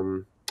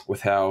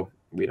how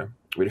we had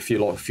a few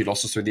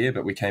losses through the year,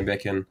 but we came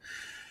back and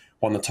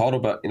won the title.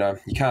 But you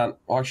can't.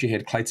 I actually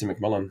had Clayton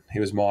McMillan. He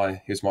was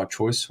my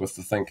choice with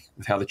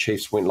how the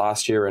Chiefs went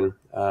last year, and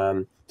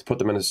to put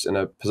them in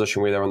a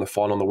position where they were in the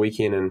final on the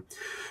weekend, and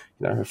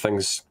a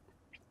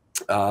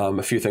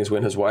few things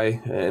went his way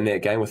in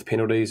that game with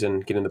penalties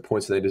and getting the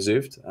points that they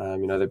deserved.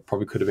 They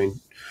probably could have been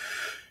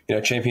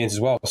champions as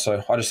well.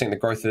 So I just think the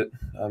growth that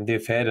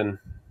they've had, and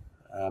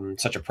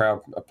such a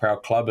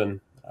proud club,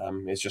 and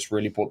has just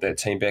really brought that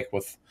team back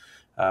with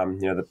bar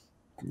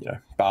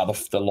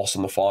the loss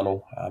in the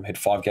final, had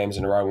 5 games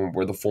in a row and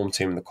we're the form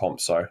team in the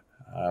comp. So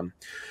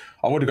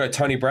I would have go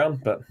Tony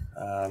Brown, but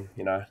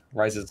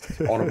Razor's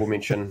honourable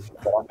mention,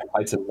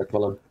 Clayton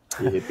McMillan.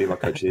 He'd be my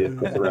coach of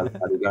the year. How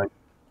are you going?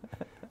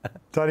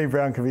 Tony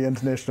Brown can be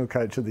international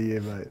coach of the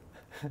year, mate.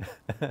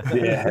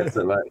 Yeah, that's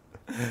it, mate.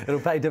 It'll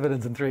pay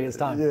dividends in 3 years'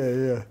 time.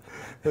 Yeah.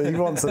 But he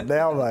wants it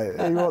now, mate.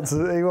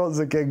 He wants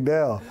a gig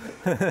now.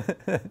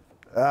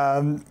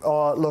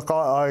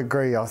 I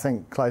agree. I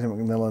think Clayton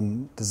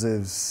McMillan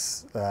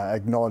deserves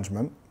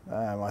acknowledgement.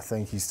 I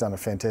think he's done a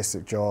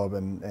fantastic job,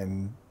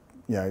 and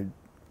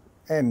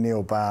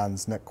Neil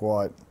Barnes, Nick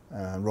White,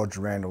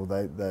 Roger Randall,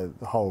 the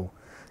whole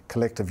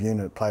collective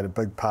unit played a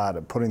big part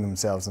at putting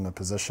themselves in a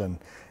position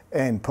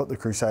and put the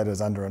Crusaders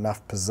under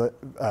enough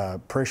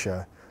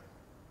pressure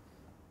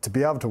to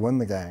be able to win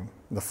the game,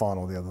 the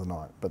final the other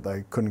night, but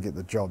they couldn't get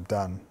the job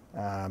done.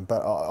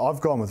 But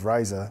I've gone with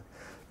Razor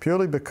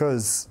purely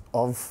because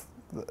of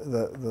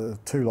the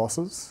 2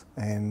 losses,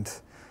 and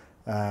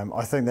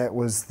I think that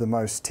was the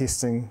most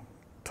testing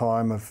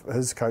time of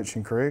his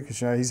coaching career, because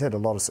he's had a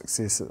lot of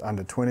success at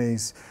under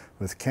 20s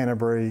with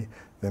Canterbury,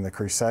 then the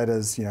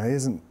Crusaders. He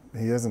hasn't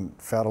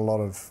felt a lot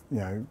of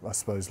I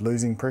suppose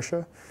losing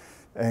pressure,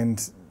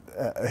 and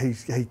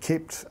he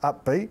kept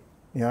upbeat.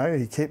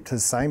 He kept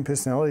his same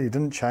personality. He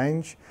didn't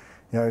change.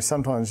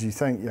 Sometimes you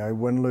think,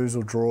 win, lose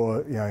or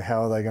draw,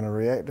 how are they going to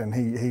react? And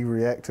he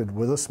reacted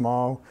with a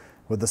smile,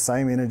 with the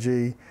same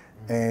energy,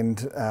 and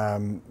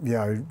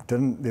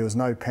there was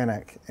no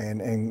panic,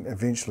 and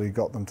eventually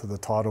got them to the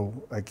title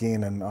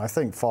again. And I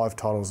think 5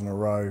 titles in a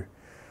row.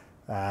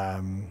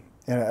 And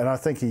I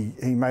think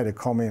he made a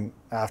comment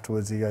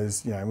afterwards. He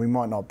goes, we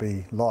might not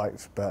be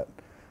liked, but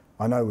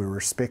I know we're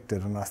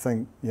respected. And I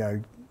think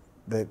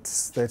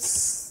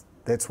that's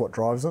what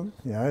drives him.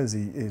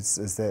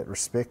 Is that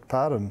respect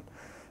part, and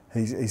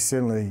he's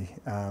certainly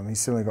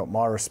got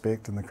my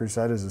respect, and the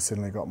Crusaders have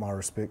certainly got my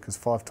respect, because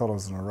 5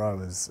 titles in a row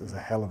is a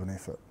hell of an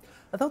effort.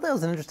 I thought that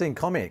was an interesting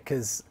comment,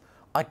 because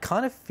I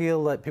kind of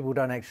feel that people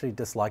don't actually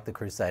dislike the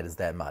Crusaders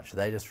that much.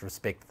 They just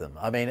respect them.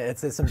 I mean,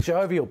 there's some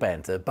jovial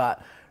banter,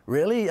 but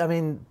really, I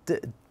mean,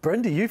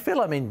 Bryn, do you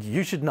feel,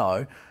 you should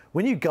know,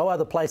 when you go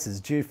other places,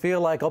 do you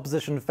feel like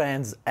opposition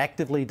fans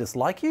actively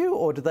dislike you,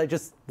 or do they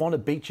just want to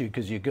beat you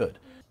because you're good?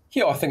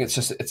 Yeah, I think it's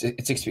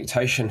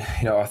expectation.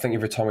 I think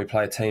every time we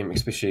play a team,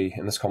 especially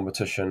in this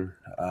competition,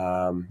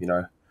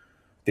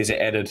 there's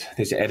an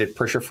added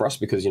pressure for us,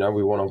 because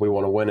we want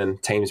to win,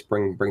 and teams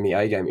bring the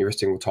A game every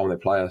single time they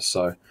play us.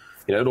 So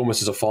it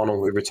almost is a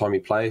final every time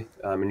you play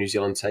a New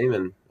Zealand team,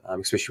 and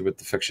especially with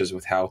the fixtures,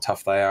 with how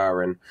tough they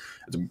are, and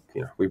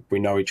we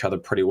know each other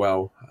pretty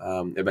well.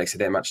 It makes it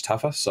that much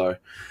tougher. So,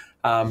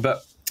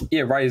 but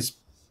yeah, Ray's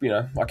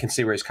I can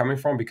see where he's coming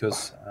from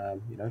because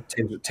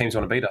teams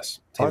want to beat us.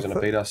 Teams want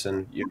to beat us,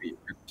 and you're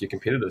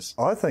competitors.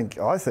 I think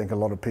a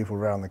lot of people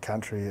around the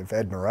country have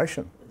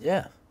admiration.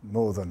 Yeah.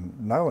 More than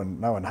no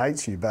one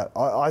hates you, but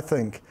I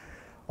think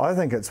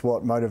it's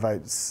what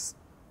motivates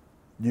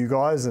you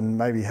guys and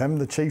maybe him.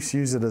 The Chiefs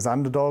use it as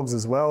underdogs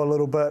as well a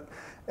little bit.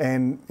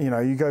 And,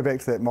 you go back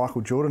to that Michael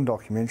Jordan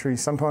documentary,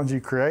 sometimes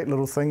you create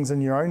little things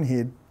in your own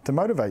head to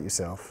motivate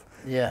yourself.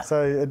 Yeah.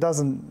 So it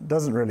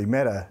doesn't really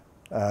matter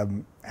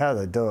how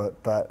they do it,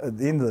 but at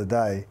the end of the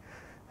day,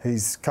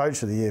 he's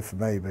Coach of the Year for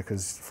me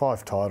because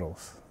 5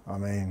 titles. I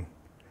mean,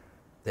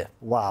 yeah.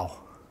 Wow.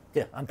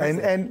 Yeah,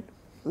 and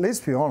let's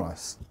be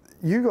honest,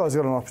 you guys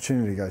got an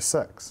opportunity to go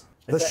 6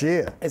 this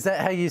year. Is that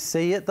how you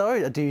see it,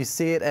 though? Do you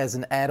see it as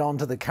an add-on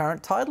to the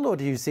current title, or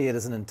do you see it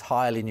as an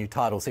entirely new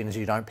title, seeing as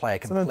you don't play a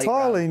complete... It's an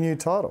entirely new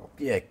title.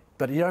 Yeah,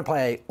 but you don't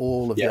play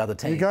all of the other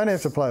teams. You're going to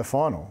have to play a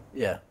final.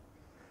 Yeah.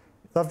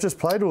 They've just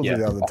played all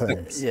the other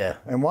teams. Yeah.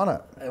 And won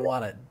it. And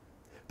won it.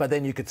 But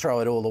then you could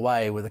throw it all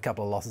away with a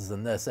couple of losses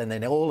in this, and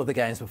then all of the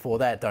games before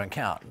that don't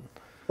count.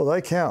 Well,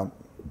 they count.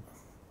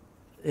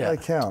 Yeah. They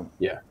count.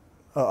 Yeah.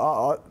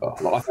 I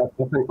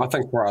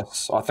think for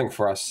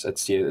us,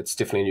 it's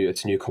definitely new.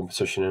 It's a new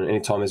competition, and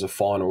anytime there's a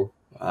final,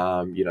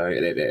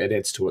 it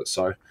adds to it.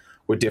 So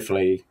we're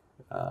definitely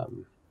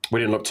we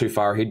didn't look too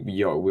far ahead.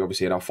 We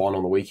obviously had our final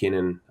on the weekend,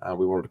 and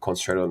we wanted to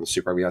concentrate on the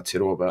Super Rugby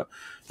Aotearoa. But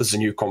this is a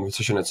new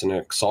competition. It's an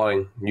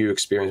exciting new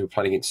experience. We're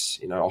playing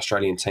against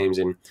Australian teams,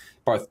 and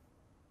both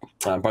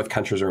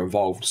countries are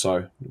involved.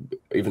 So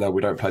even though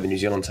we don't play the New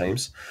Zealand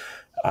teams.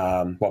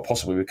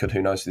 Possibly we could.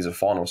 Who knows? There's a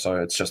final, so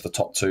it's just the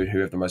top 2 who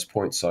have the most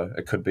points. So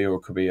it could be, or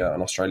it could be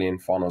an Australian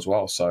final as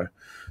well. So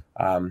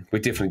we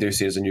definitely do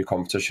see it as a new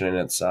competition, and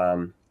it's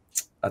going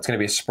to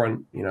be a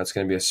sprint. It's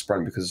going to be a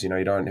sprint because you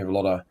don't have a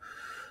lot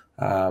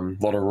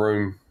of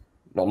room,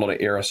 not a lot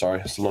of error. Sorry,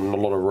 it's not a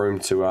lot of room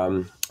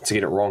to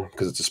get it wrong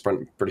because it's a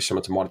sprint, pretty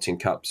similar to Mitre 10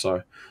 Cup.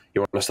 So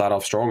you want to start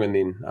off strong, and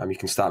then you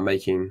can start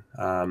making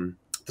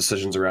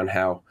decisions around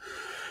how.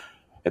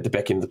 At the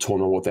back end of the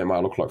tournament, what that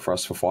might look like for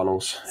us for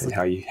finals and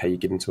how you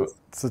get into it.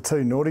 It's the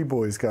 2 naughty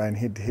boys going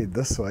head to head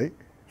this week.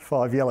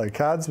 5 yellow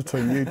cards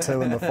between you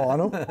 2 in the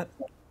final.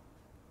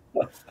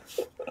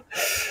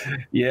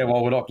 Yeah,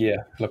 well, we're not. Yeah,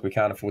 look, we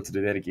can't afford to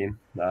do that again.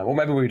 Well,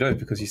 maybe we do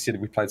because you said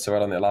we played so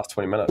well in that last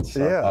 20 minutes.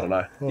 So I don't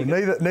know. Well,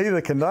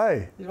 neither can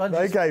they.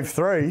 They gave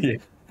 3.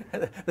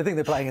 Yeah. They think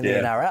they're playing in the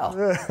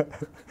NRL.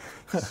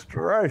 Yeah.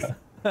 Straight.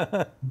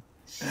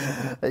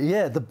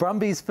 Yeah, the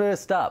Brumbies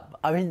first up.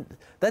 I mean,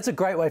 that's a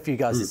great way for you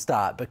guys to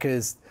start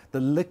because the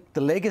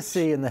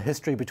legacy and the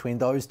history between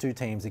those 2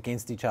 teams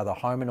against each other,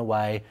 home and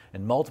away,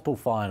 in multiple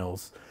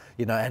finals,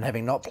 and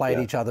having not played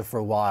each other for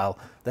a while,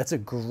 that's a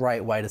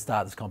great way to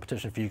start this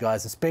competition for you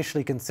guys,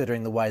 especially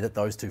considering the way that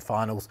those 2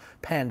 finals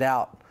panned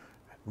out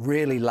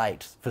really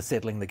late for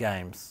settling the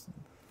games.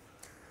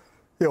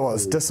 Yeah, well,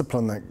 it's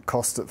discipline that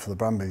cost it for the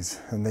Brumbies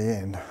in the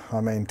end.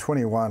 I mean,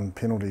 21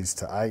 penalties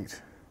to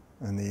 8.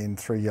 In the end,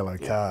 3 yellow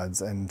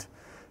cards, and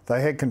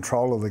they had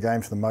control of the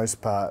game for the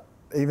most part,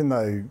 even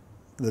though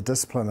the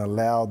discipline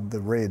allowed the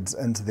Reds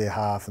into their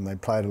half and they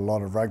played a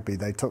lot of rugby.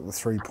 They took the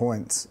 3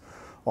 points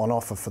on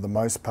offer for the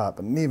most part,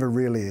 but never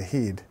really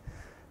ahead.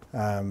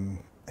 And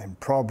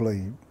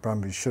probably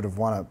Brumbies should have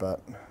won it,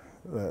 but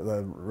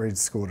the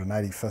Reds scored an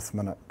 85th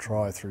minute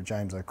try through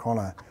James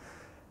O'Connor.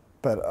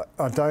 But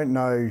I don't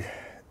know.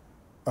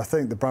 I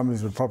think the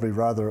Brumbies would probably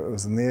rather it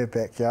was in their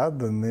backyard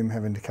than them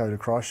having to go to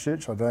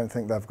Christchurch. I don't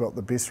think they've got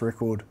the best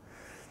record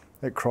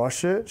at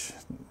Christchurch.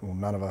 Well,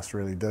 none of us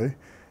really do.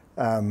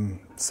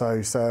 So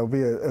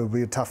it'll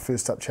be a tough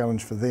first up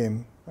challenge for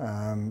them,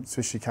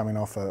 especially coming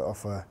off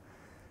a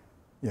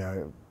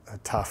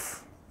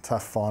tough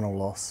final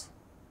loss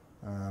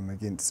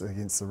against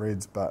the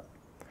Reds. But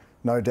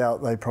no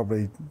doubt they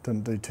probably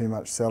didn't do too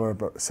much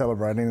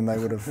celebrating, and they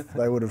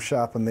would have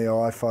sharpened their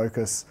eye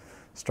focus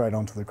straight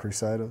onto the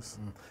Crusaders.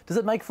 Does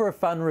it make for a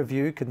fun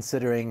review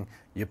considering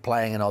you're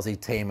playing an Aussie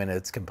team and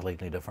it's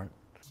completely different?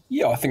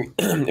 Yeah, I think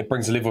it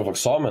brings a level of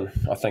excitement.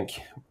 I think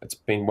it's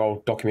been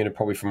well documented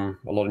probably from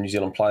a lot of New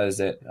Zealand players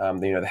that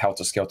the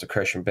helter-skelter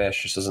crash and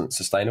bash just isn't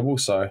sustainable.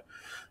 So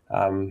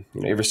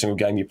every single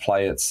game you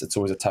play, it's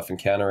always a tough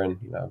encounter, and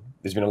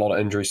there's been a lot of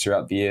injuries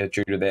throughout the year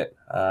due to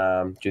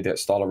that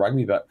style of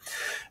rugby. But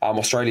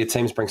Australia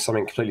teams bring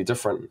something completely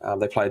different.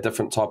 They play a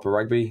different type of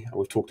rugby.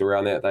 We've talked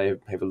around that. They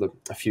have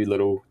a few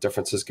little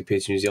differences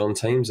compared to New Zealand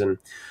teams, and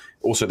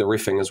also the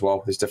reffing as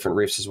well. There's different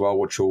refs as well,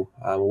 which will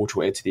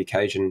add to the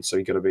occasion. So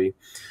you've got to be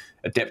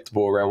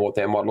adaptable around what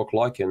that might look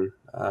like and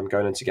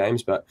going into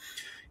games. But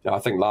I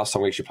think last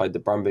time we actually played the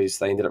Brumbies,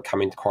 they ended up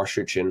coming to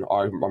Christchurch, and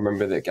I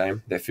remember that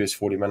game, that first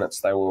 40 minutes,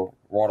 they were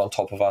right on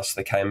top of us.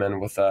 They came in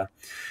with a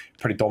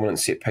pretty dominant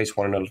set piece,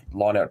 wanting a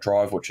line-out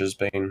drive, which has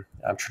been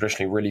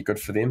traditionally really good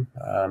for them.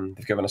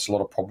 They've given us a lot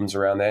of problems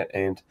around that,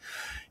 and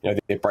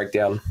their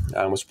breakdown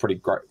was pretty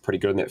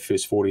good in that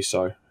first 40.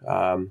 So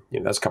that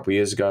was a couple of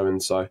years ago,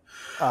 and so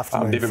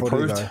they've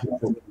improved.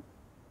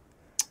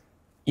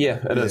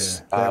 Yeah, it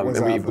is.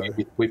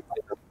 We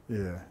played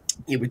them.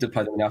 Yeah, we did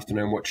play them in the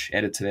afternoon, which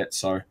added to that.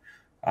 So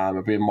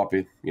It might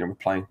be, we're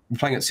playing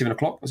at 7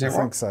 o'clock. Is that right?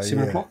 I think so.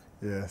 7 o'clock.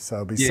 Yeah, so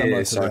it'll be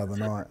similar to the other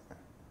night.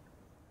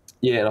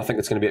 Yeah, and I think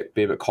it's going to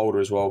be a bit colder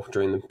as well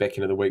during the back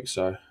end of the week.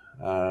 So,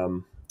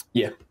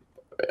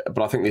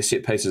 but I think their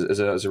set piece is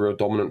a real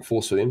dominant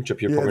force for them. Chip,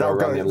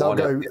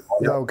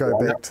 they'll go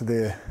back to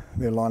their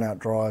line-out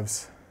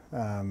drives.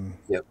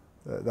 Yep.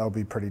 They'll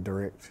be pretty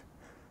direct.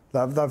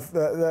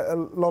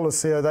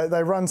 Lolosio,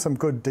 they run some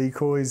good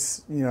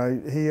decoys.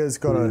 He has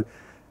got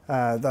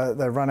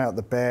they run out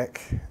the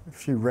back, a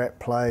few wrap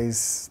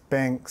plays,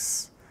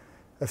 banks.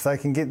 If they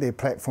can get their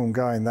platform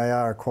going, they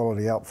are a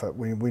quality outfit.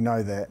 We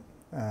know that.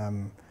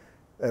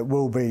 It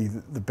will be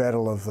the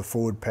battle of the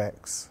forward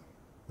packs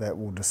that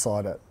will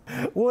decide it.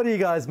 What do you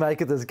guys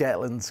make of this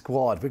Gatland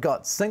squad? We've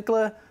got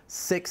Sinclair,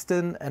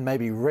 Sexton, and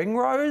maybe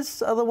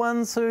Ringrose are the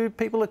ones who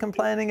people are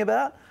complaining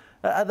about.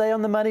 Are they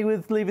on the money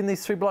with leaving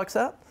these 3 blokes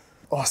out?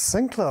 Oh,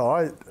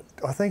 Sinclair,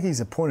 I think he's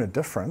a point of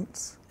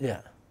difference.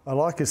 Yeah. I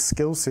like his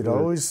skill set. I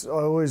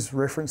always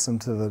reference him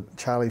to the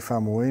Charlie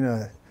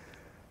Faumuina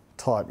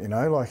type,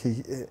 like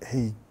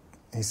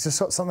he's just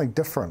got something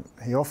different.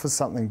 He offers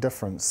something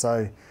different.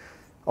 So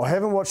I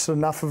haven't watched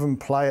enough of him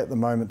play at the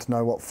moment to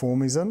know what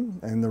form he's in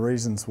and the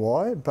reasons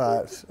why,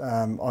 but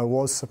I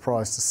was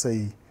surprised to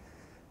see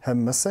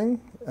him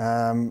missing.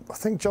 I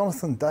think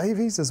Jonathan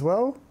Davies as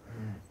well,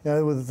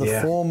 with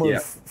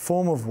the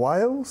form of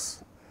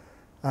Wales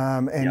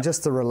and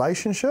just the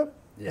relationship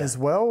as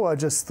well. I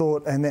just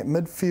thought, and that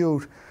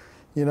midfield,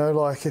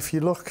 like if you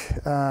look,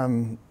 I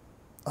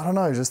don't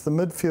know, just the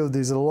midfield.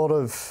 There's a lot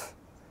of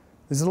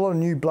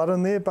new blood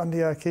in there.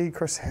 Bundyaki,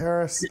 Chris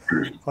Harris.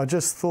 I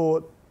just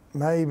thought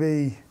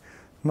maybe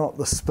not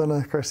the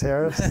spinner Chris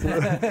Harris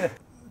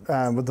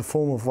with the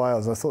form of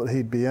Wales. I thought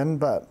he'd be in,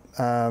 but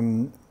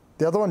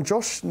the other one,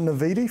 Josh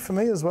Navidi, for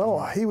me as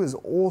well. He was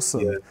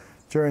awesome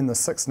during the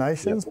Six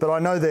Nations. But I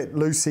know that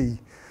Lucy,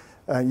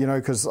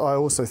 because I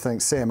also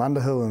think Sam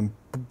Underhill and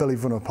Billy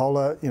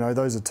Vunipola,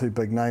 those are 2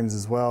 big names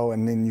as well.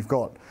 And then you've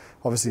got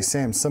obviously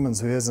Sam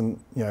Simmons, who hasn't,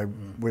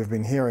 we've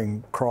been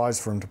hearing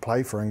cries for him to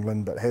play for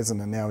England, but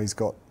hasn't, and now he's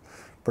got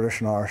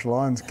British and Irish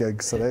Lions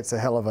gigs, so that's a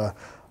hell of a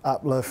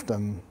uplift.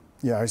 And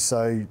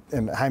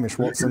and Hamish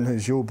Watson,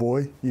 who's your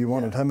boy, you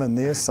wanted him in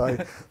there, so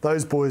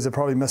those boys have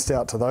probably missed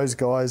out to those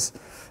guys.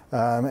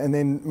 And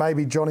then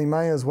maybe Johnny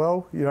May as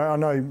well. I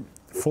know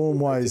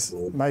form-wise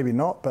maybe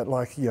not, but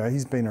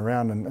he's been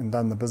around and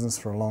done the business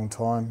for a long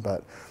time.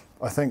 But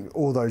I think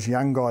all those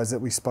young guys that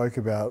we spoke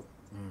about,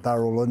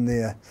 they're all in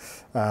there.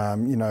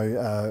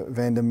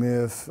 Van der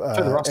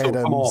Merwe,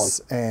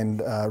 Adams,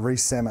 and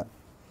Reece Samet.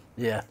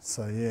 Yeah.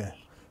 So, yeah.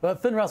 But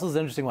Finn Russell's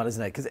an interesting one,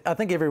 isn't it? Because I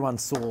think everyone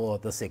saw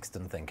the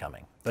Sexton thing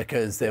coming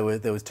because there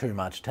was too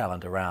much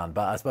talent around.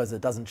 But I suppose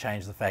it doesn't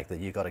change the fact that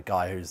you've got a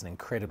guy who's an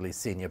incredibly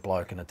senior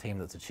bloke in a team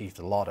that's achieved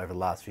a lot over the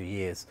last few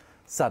years,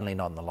 suddenly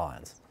not in the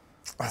Lions.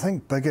 I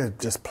think Bigger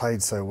just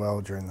played so well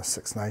during the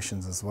Six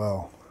Nations as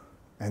well.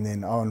 And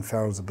then Owen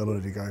Farrell's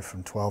ability to go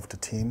from 12 to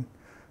 10.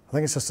 I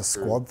think it's just a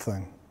squad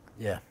thing.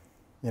 Yeah.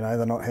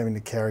 They're not having to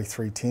carry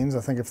 3 10s.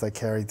 I think if they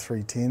carried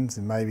 3 10s,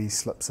 then maybe he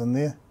slips in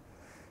there.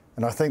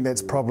 And I think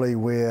that's probably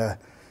where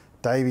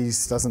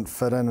Davies doesn't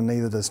fit in, and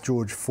neither does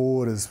George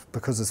Ford, is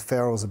because of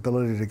Farrell's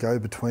ability to go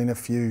between a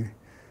few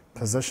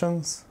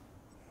positions.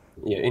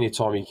 Yeah,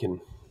 anytime you can,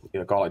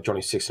 a guy like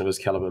Johnny Sexton of his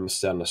calibre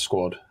missed out in the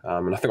squad.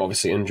 And I think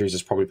obviously injuries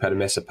has probably played a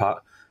massive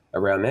part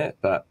around that.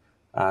 But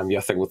I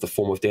think with the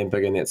form of Dan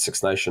Biggar in that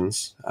Six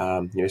Nations,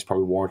 he's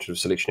probably warranted of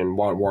selection. And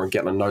Warren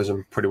Gatland knows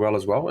him pretty well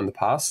as well in the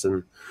past.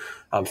 And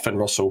Finn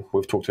Russell,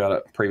 we've talked about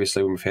it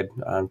previously when we've had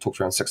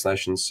talked around Six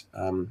Nations.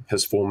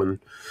 His form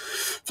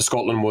for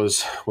Scotland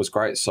was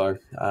great. So,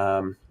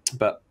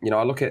 but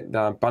I look at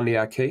Bundy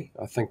Aki.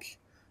 I think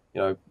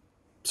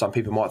some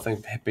people might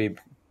think be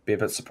a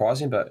bit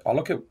surprising, but I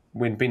look at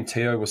when Ben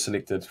Teo was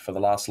selected for the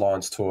last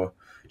Lions tour.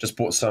 Just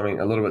brought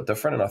something a little bit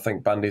different, and I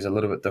think Bundy's a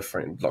little bit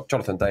different. Like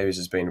Jonathan Davies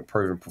has been a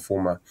proven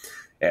performer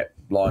at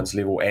Lions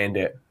level and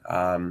at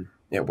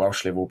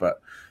Welsh level,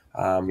 but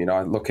I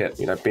look at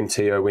Ben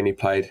Teo when he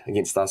played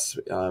against us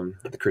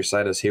at the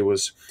Crusaders. He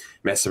was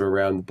massive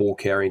around the ball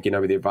carrying, getting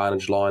over the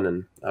advantage line,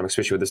 and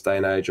especially with this day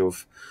and age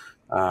of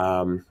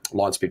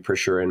line speed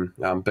pressure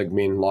and big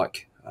men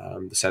like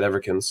the South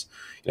Africans,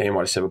 he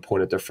might just have a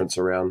point of difference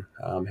around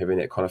having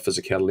that kind of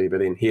physicality. But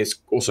then he has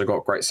also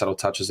got great subtle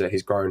touches that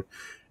he's grown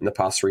in the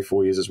past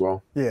 3-4 years as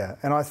well. Yeah,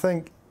 and I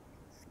think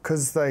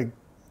because they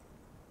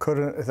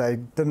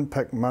didn't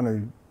pick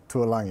Manu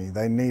Tuolangi,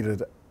 they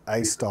needed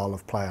a style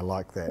of player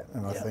like that,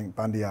 and I think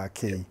Bundy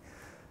Aki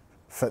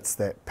fits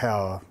that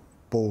power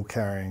ball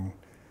carrying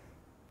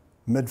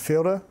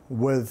midfielder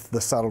with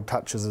the subtle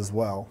touches as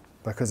well,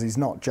 because he's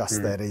not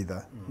just that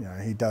either.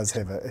 He does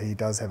have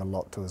a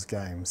lot to his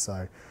game.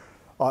 So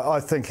I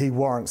think he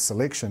warrants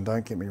selection.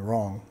 Don't get me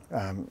wrong.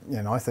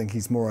 I think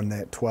he's more in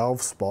that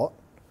 12 spot.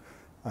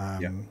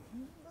 And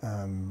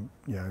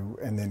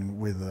then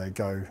whether they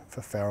go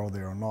for Farrell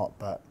there or not.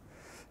 But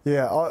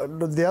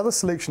the other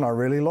selection I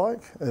really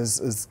like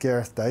is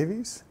Gareth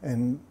Davies,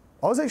 and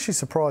I was actually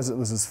surprised it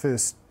was his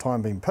first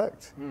time being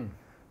picked.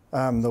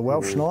 The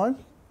Welsh nine.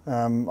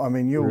 I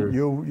mean,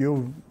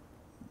 you'll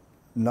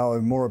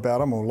know more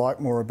about him or like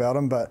more about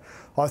him, but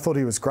I thought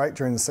he was great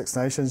during the Six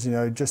Nations, you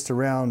know, just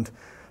around,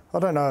 I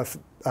don't know if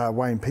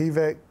Wayne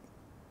Pivac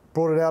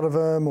brought it out of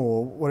him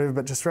or whatever,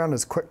 but just around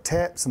his quick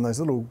taps and those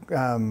little,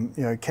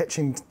 you know,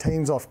 catching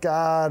teams off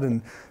guard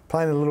and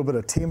playing a little bit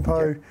of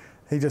tempo.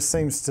 He just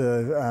seems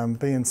to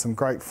be in some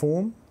great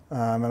form,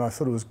 and I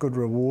thought it was good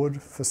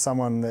reward for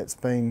someone that's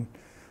been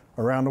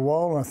around a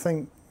while. And I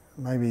think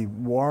maybe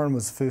Warren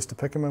was first to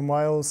pick him in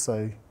Wales,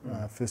 so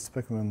first to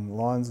pick him in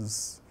Lions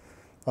is,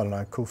 I don't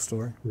know, cool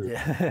story.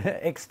 Yeah,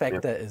 X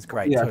Factor is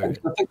great too.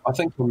 I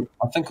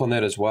think on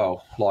that as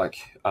well. Like,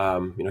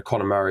 you know,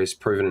 Conor Murray's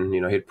proven, you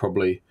know, he'll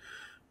probably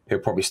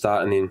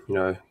start, and then, you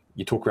know,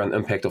 you talk around the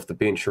impact off the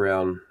bench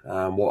around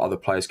what other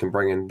players can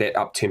bring in. That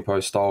up tempo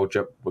style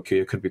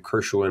could be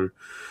crucial, and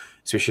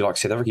especially like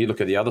South Africa. You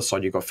look at the other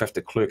side, you've got Faf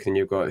de Klerk, and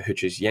you've got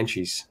Hutch's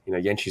Yanchis. You know,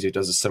 Yanchis who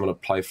does a similar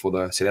play for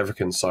the South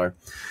Africans. So, you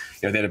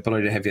know, that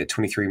ability to have that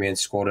 23-man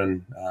squad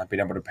and being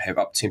able to have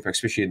up tempo,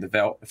 especially in the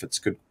Veld, if it's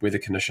good weather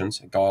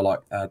conditions. A guy like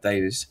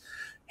Davies,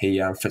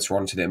 he fits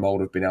right into that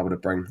mould of being able to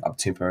bring up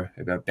tempo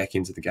about back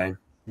ends of the game.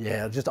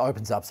 Yeah, it just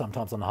opens up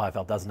sometimes on the high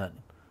veld, doesn't it?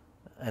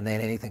 And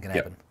then anything can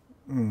happen.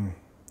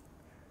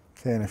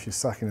 Can if you're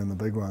sucking in the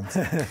big ones.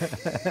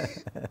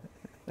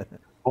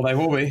 Well, they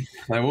will be.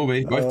 They will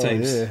be. Both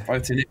teams. Yeah.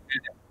 Both teams.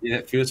 Yeah,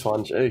 that first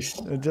one,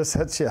 jeez. It just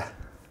hits you.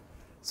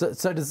 So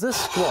does this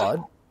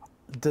squad,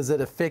 does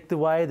it affect the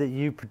way that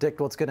you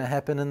predict what's going to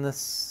happen in this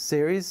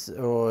series,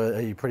 or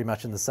are you pretty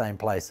much in the same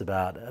place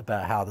about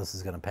how this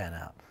is going to pan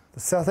out?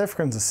 The South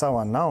Africans are so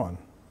unknown,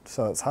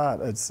 so it's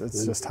hard. It's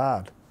just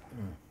hard.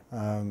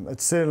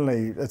 It's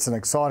an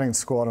exciting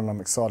squad, and I'm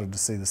excited to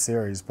see the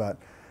series, but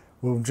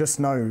we'll just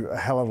know a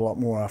hell of a lot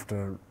more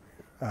after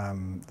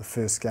the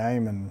first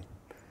game,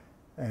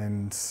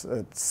 and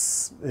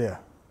it's, yeah.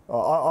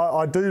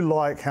 I do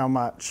like how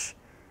much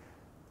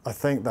I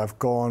think they've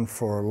gone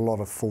for a lot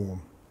of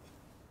form,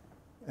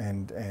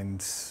 and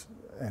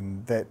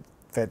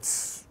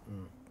that's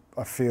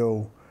I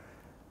feel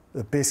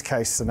the best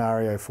case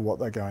scenario for what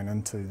they're going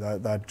into.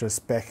 They're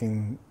just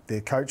backing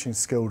their coaching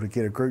skill to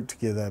get a group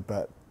together,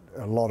 but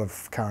a lot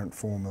of current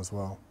form as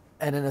well.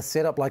 And in a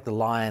setup like the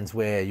Lions,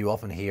 where you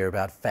often hear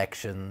about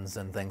factions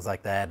and things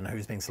like that, and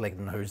who's being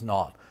selected and who's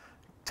not,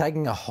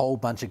 taking a whole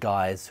bunch of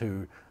guys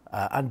who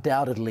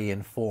undoubtedly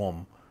in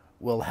form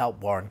will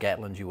help Warren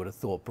Gatland, you would have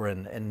thought,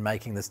 Bryn, in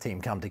making this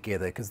team come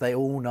together, because they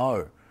all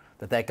know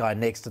that guy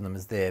next to them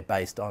is there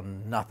based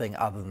on nothing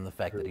other than the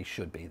fact that he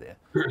should be there.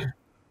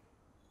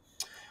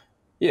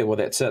 Yeah, well,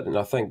 that's it. And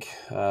I think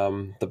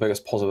the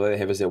biggest positive they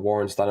have is that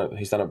Warren's done it.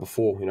 He's done it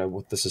before. You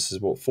know, this is his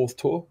fourth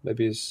tour?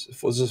 Maybe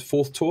was his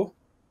fourth tour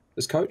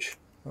as coach?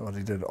 Well,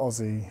 he did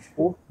Aussie,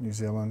 New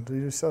Zealand. Did he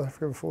do South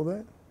Africa before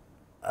that?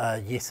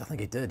 Yes, I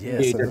think he did. Yeah,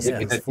 Yeah, so,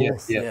 he did.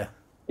 Yeah.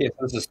 Yeah, so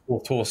this is his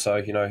fourth tour. So,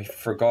 you know,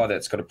 for a guy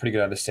that's got a pretty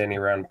good understanding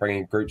around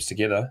bringing groups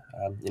together,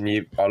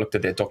 I looked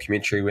at that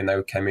documentary when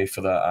they came in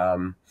for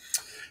the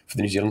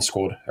New Zealand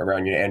squad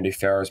around, you know, Andy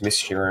Farrow's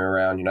messaging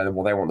around, you know,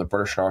 well, they want the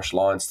British and Irish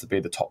Lions to be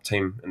the top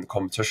team in the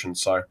competition.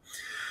 So, you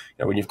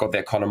know, when you've got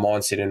that kind of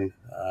mindset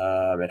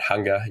and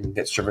hunger, and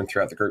that's driven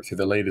throughout the group through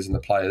the leaders and the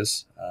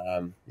players,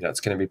 you know, it's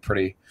going to be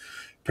pretty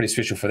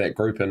special for that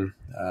group. And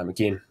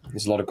again,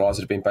 there's a lot of guys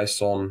that have been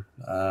based on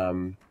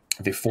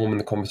their form in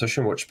the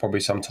competition, which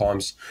probably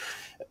sometimes,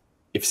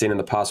 if seen in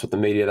the past with the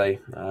media, they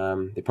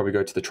probably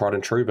go to the tried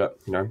and true. But,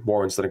 you know,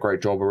 Warren's done a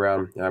great job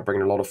around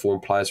bringing a lot of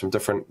foreign players from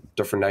different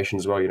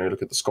nations as well. You know,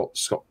 look at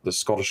the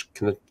Scottish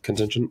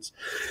contingents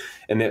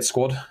in that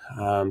squad.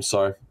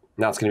 So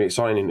now it's going to be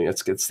exciting, and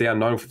it's the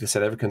unknown for the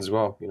South Africans as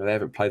well. You know, they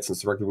haven't played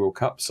since the Rugby World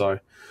Cup, so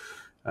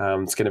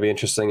it's going to be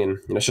interesting. And,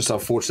 you know, it's just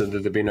unfortunate that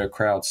there'll be no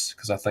crowds,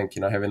 because I think,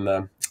 you know, having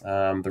the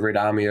Red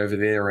Army over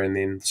there, and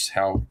then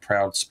how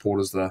proud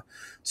supporters the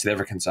South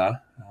Africans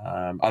are.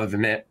 Other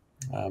than that,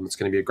 it's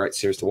going to be a great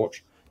series to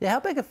watch. Yeah, how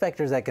big a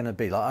factor is that going to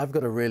be? Like, I've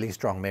got a really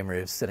strong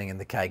memory of sitting in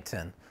the cake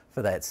tin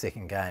for that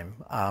second game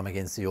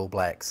against the All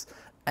Blacks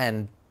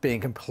and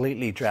being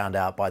completely drowned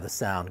out by the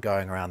sound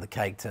going around the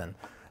cake tin.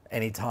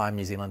 Anytime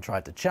New Zealand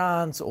tried to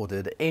chance or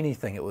did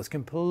anything, it was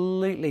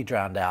completely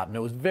drowned out, and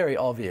it was very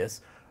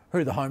obvious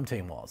who the home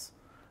team was.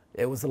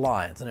 It was the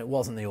Lions, and it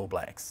wasn't the All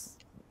Blacks.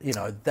 You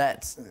know,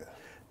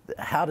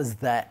 how does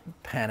that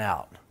pan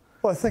out?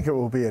 Well, I think it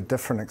will be a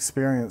different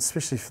experience,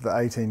 especially for the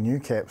 18 new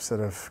caps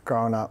that have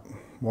grown up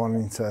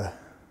wanting to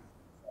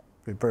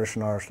be British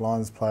and Irish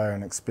Lions player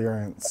and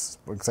experience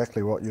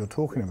exactly what you're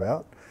talking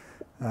about.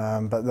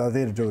 But they're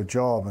there to do a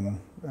job,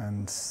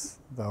 and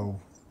they'll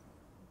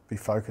be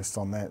focused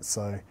on that.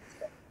 So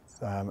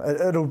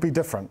it'll be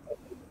different,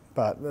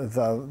 but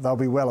they'll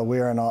be well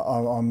aware, and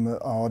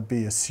I'd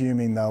be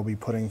assuming they'll be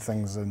putting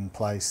things in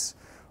place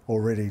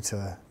already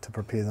to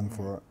prepare them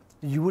for it.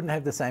 You wouldn't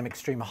have the same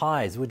extreme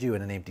highs, would you,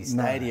 in an empty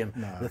stadium?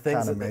 No, I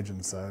can't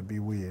imagine so. It'd be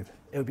weird.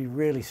 It would be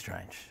really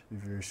strange.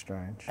 It'd be very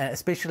strange. And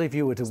especially if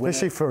you were to win it.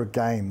 Especially for a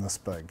game this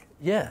big.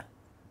 Yeah.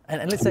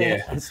 And let's say a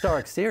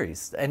historic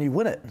series, and you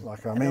win it.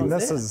 Like, I mean,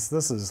 this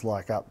is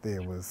like up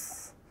there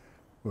with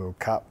World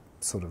Cup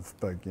sort of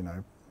big, you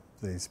know,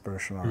 these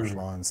British and Irish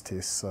Lions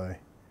tests. So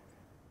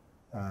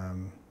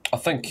I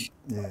think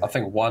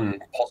one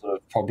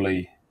positive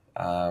probably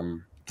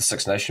the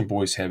Six Nation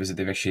boys have is that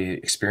they've actually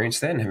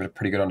experienced that and have a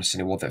pretty good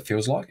understanding of what that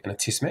feels like in a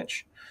test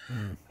match.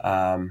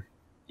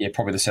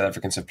 Probably the South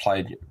Africans have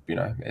played,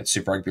 at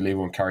Super Rugby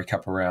level and Currie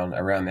Cup around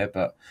that,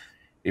 but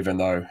even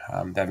though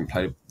they haven't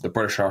played, the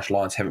British and Irish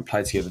Lions haven't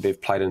played together,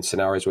 they've played in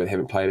scenarios where they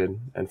haven't played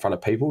in front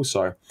of people.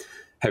 So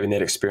having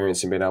that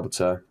experience and being able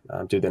to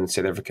do that in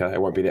South Africa,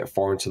 it won't be that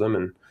foreign to them.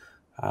 And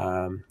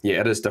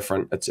it is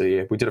different.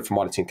 We did it for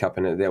Mitre 10 Cup,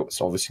 and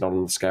it's obviously not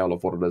on the scale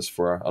of what it is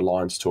for a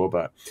Lions tour,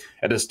 but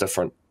it is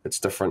different. It's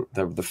different.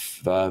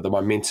 The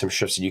momentum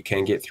shifts that you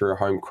can get through a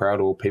home crowd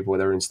or people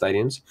that are in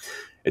stadiums,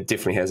 it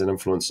definitely has an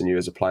influence on you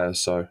as a player.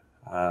 So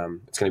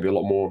it's going to be a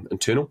lot more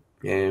internal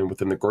and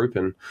within the group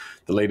and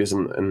the leaders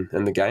in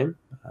the game,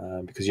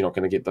 because you're not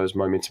going to get those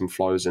momentum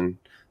flows and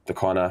the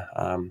kind of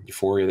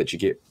euphoria that you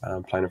get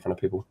playing in front of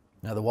people.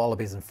 Now, the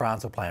Wallabies in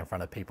France will play in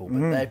front of people,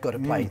 but they've got to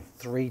play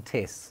 3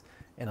 tests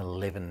in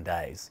 11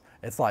 days.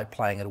 It's like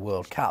playing at a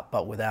World Cup,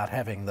 but without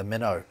having the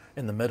minnow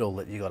in the middle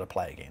that you got to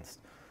play against.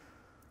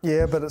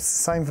 Yeah, but it's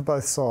the same for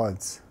both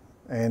sides.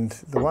 And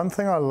the one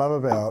thing I love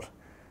about,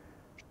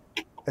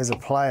 as a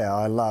player,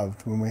 I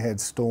loved when we had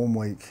Storm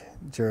Week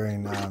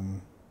during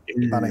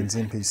Bunnings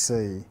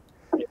NPC,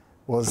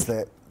 was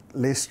that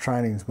less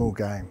training's more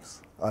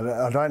games.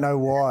 I don't know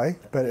why,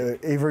 but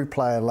every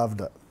player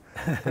loved it.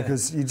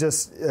 Because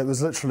it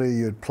was literally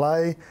you'd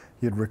play,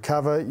 you'd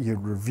recover,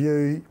 you'd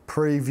review,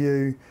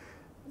 preview,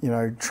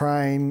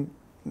 train,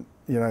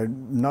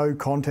 no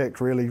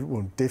contact really,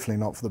 well, definitely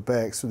not for the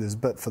backs, so there's a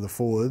bit for the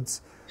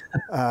forwards.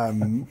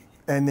 And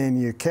then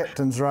your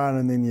captain's run,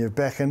 and then you're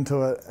back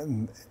into it,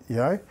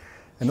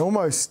 and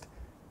almost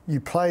you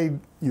played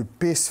your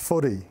best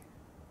footy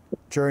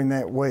during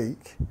that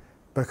week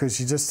because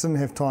you just didn't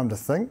have time to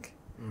think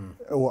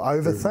or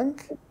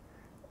overthink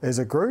as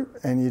a group,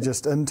 and you're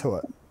just into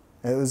it.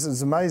 It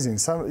was amazing.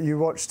 You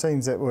watch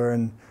teams that were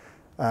in,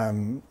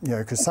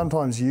 because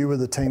sometimes you were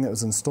the team that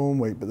was in Storm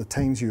Week, but the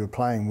teams you were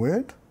playing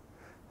weren't,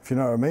 if you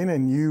know what I mean.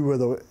 And you were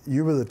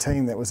the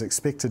team that was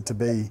expected to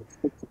be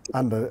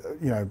under,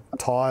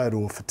 tired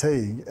or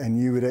fatigued, and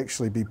you would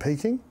actually be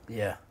peaking.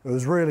 Yeah, it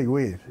was really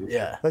weird.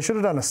 Yeah, they should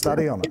have done a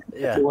study on it.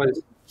 Yeah,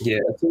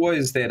 it's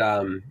always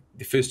that.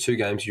 The first 2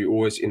 games you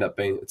always end up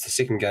being. It's the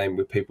second game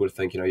where people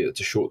think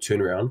it's a short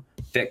turnaround.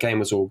 That game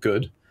was all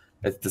good.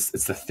 It's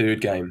the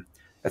third game.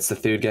 It's the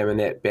third game in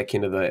that back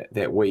end of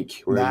that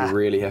week where you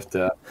really have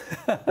to.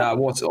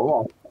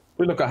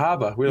 We look at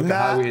Harbour. We had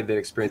that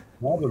experience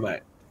at Harbour,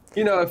 mate.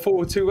 You know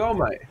forward too well,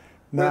 mate.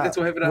 That's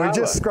what happened at Harbour.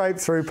 We just scraped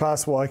through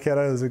past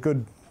Waikato. It was a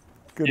good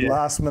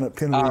last minute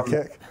penalty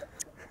kick.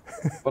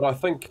 But I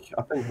think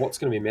what's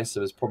going to be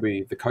massive is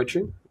probably the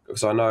coaching.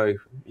 Because I know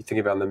you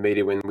think about in the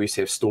media when we used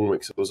to have Storm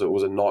Weeks, it was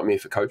a nightmare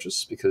for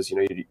coaches because,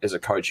 as a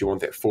coach, you want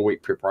that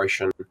 4-week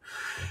preparation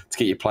to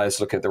get your players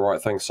looking at the right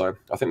thing. So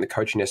I think the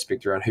coaching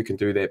aspect around who can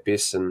do that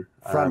best and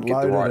front get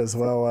loaded the right... as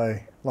well, eh?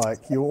 Like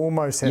you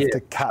almost have to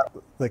cut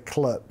the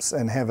clips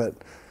and have it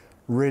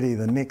ready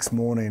the next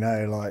morning,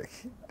 eh?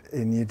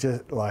 And you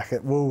just,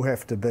 it will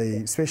have to be,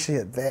 especially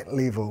at that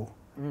level,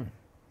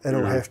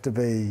 it'll have to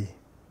be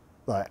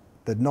like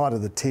the night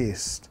of the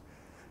test.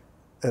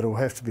 It'll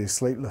have to be a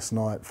sleepless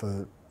night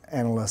for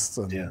analysts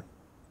and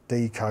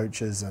D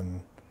coaches,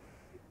 and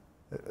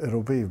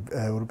it'll be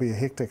a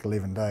hectic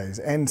 11 days.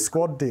 And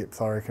squad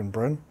depth, I reckon,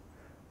 Bryn.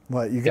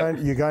 You're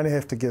going to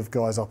have to give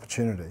guys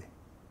opportunity.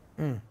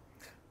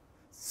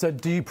 So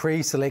do you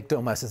pre-select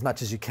almost as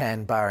much as you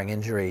can, barring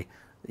injury,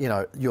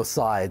 your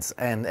sides,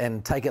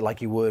 and take it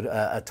like you would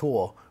a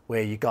tour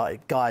where you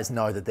guys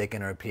know that they're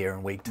going to appear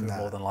in week 2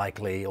 more than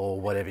likely, or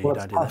whatever? You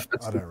don't do that.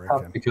 I don't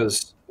reckon.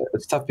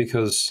 It's tough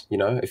because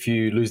if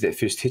you lose that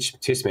first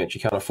test match,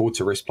 you can't afford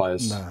to rest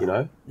players. You've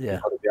got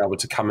to be able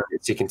to come in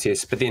that second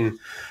test. But then,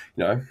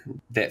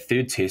 that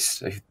third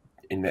test,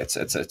 and it's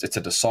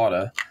a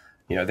decider.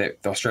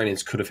 That the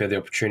Australians could have had the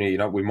opportunity.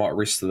 We might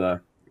rest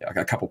a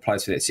couple of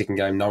players for that second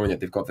game, knowing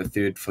that they've got the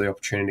third for the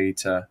opportunity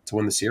to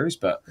win the series.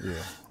 But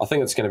I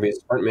think it's going to be a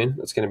sprint, man.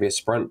 It's going to be a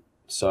sprint.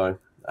 So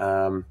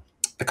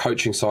the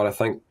coaching side, I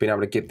think, being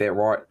able to get that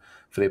right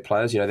for their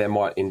players, they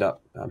might end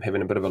up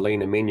having a bit of a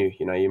leaner menu.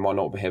 You might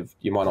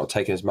not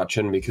take as much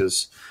in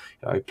because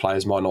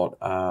players might not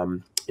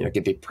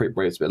get their prep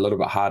where it's a little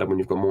bit harder when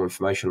you've got more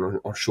information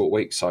on short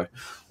weeks. So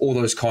all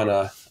those kind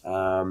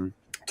of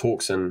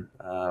talks and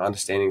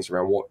understandings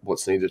around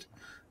what's needed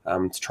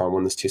to try and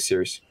win this test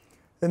series.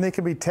 And there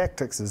can be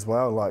tactics as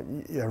well,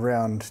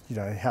 around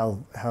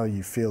how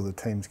you feel the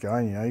team's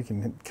going. You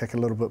can kick a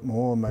little bit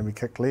more, maybe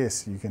kick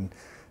less. You can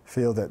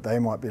feel that they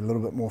might be a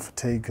little bit more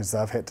fatigued because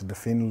they've had to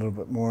defend a little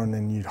bit more, and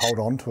then you'd hold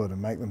on to it and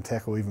make them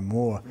tackle even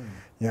more.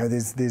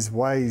 There's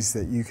ways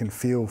that you can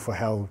feel for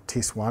how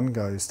Test 1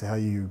 goes to how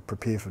you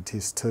prepare for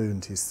Test 2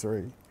 and Test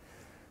 3.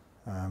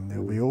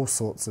 There'll be all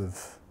sorts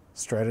of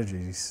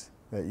strategies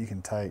that you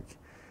can take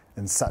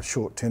in such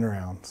short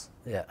turnarounds.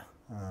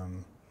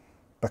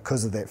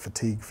 Because of that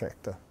fatigue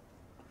factor.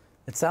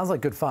 It sounds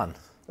like good fun.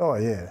 Oh,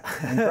 yeah.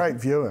 And great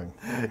viewing.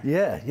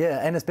 Yeah,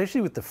 and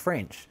especially with the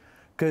French.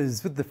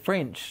 Because with the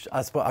French,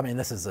 I suppose, I mean,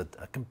 this is a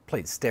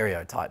complete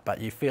stereotype, but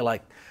you feel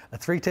like a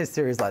 3-test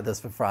series like this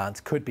for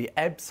France could be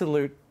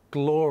absolute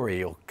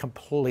glory or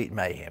complete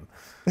mayhem.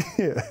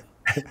 Yeah.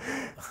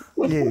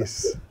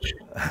 Yes.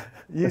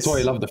 That's why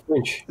you love the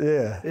French.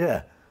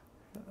 Yeah.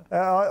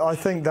 I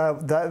think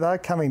they're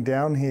coming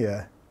down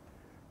here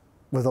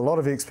with a lot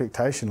of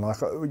expectation. Like,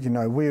 you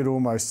know, we'd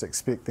almost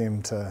expect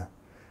them to,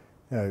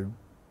 you know,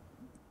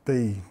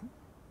 be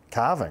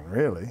carving,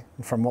 really,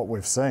 from what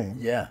we've seen.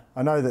 Yeah.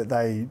 I know that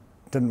they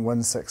didn't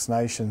win Six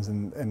Nations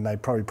and they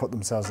probably put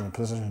themselves in a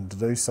position to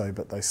do so,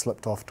 but they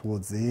slipped off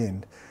towards the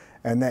end.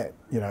 And that,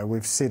 you know,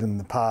 we've said in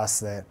the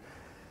past that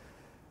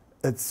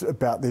it's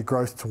about their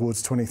growth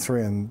towards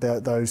 23, and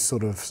those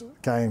sort of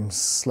games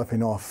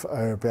slipping off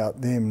are about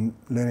them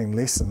learning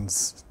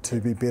lessons to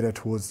be better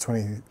towards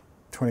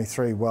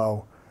 23.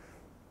 Well,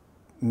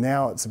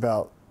 now it's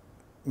about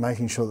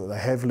making sure that they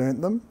have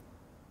learnt them,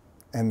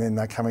 and then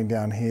they're coming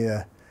down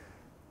here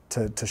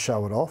to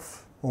show it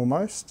off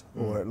almost,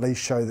 or at least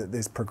show that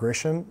there's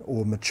progression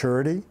or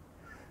maturity,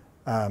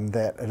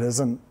 that it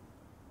isn't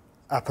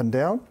up and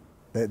down,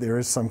 that there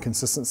is some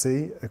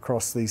consistency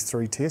across these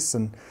 3 tests,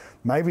 and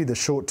maybe the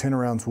short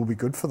turnarounds will be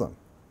good for them.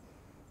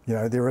 You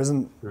know, there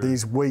isn't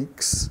these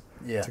weeks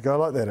to go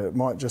like that. It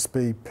might just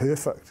be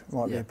perfect. It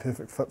might be a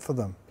perfect fit for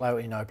them. Play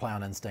what you know, play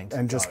on instinct.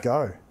 And just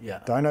go.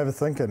 Yeah. Don't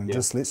overthink it, and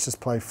let's just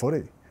play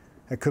footy.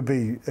 It could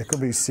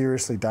be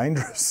seriously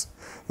dangerous.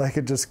 They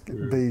could just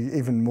be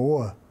even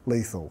more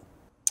lethal.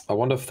 I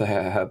wonder if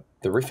the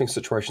reffing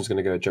situation is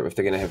going to go, if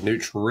they're going to have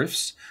neutral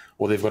refs,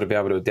 or they've got to be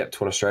able to adapt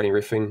to an Australian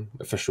reffing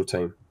official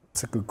team.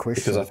 It's a good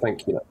question. Because I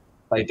think, you know,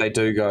 they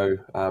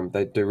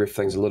do ref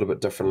things a little bit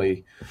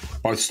differently.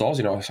 Both styles,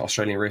 you know,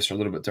 Australian refs are a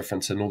little bit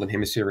different to Northern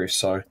Hemisphere refs.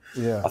 So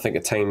I think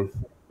a team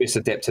best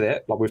adapt to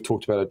that. Like we've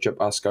talked about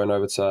us going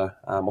over to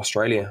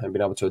Australia and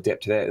being able to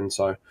adapt to that. And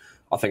so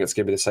I think it's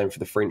going to be the same for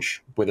the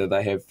French, whether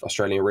they have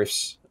Australian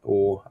refs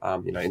or,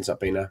 you know, ends up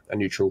being a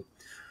neutral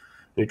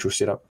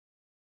setup.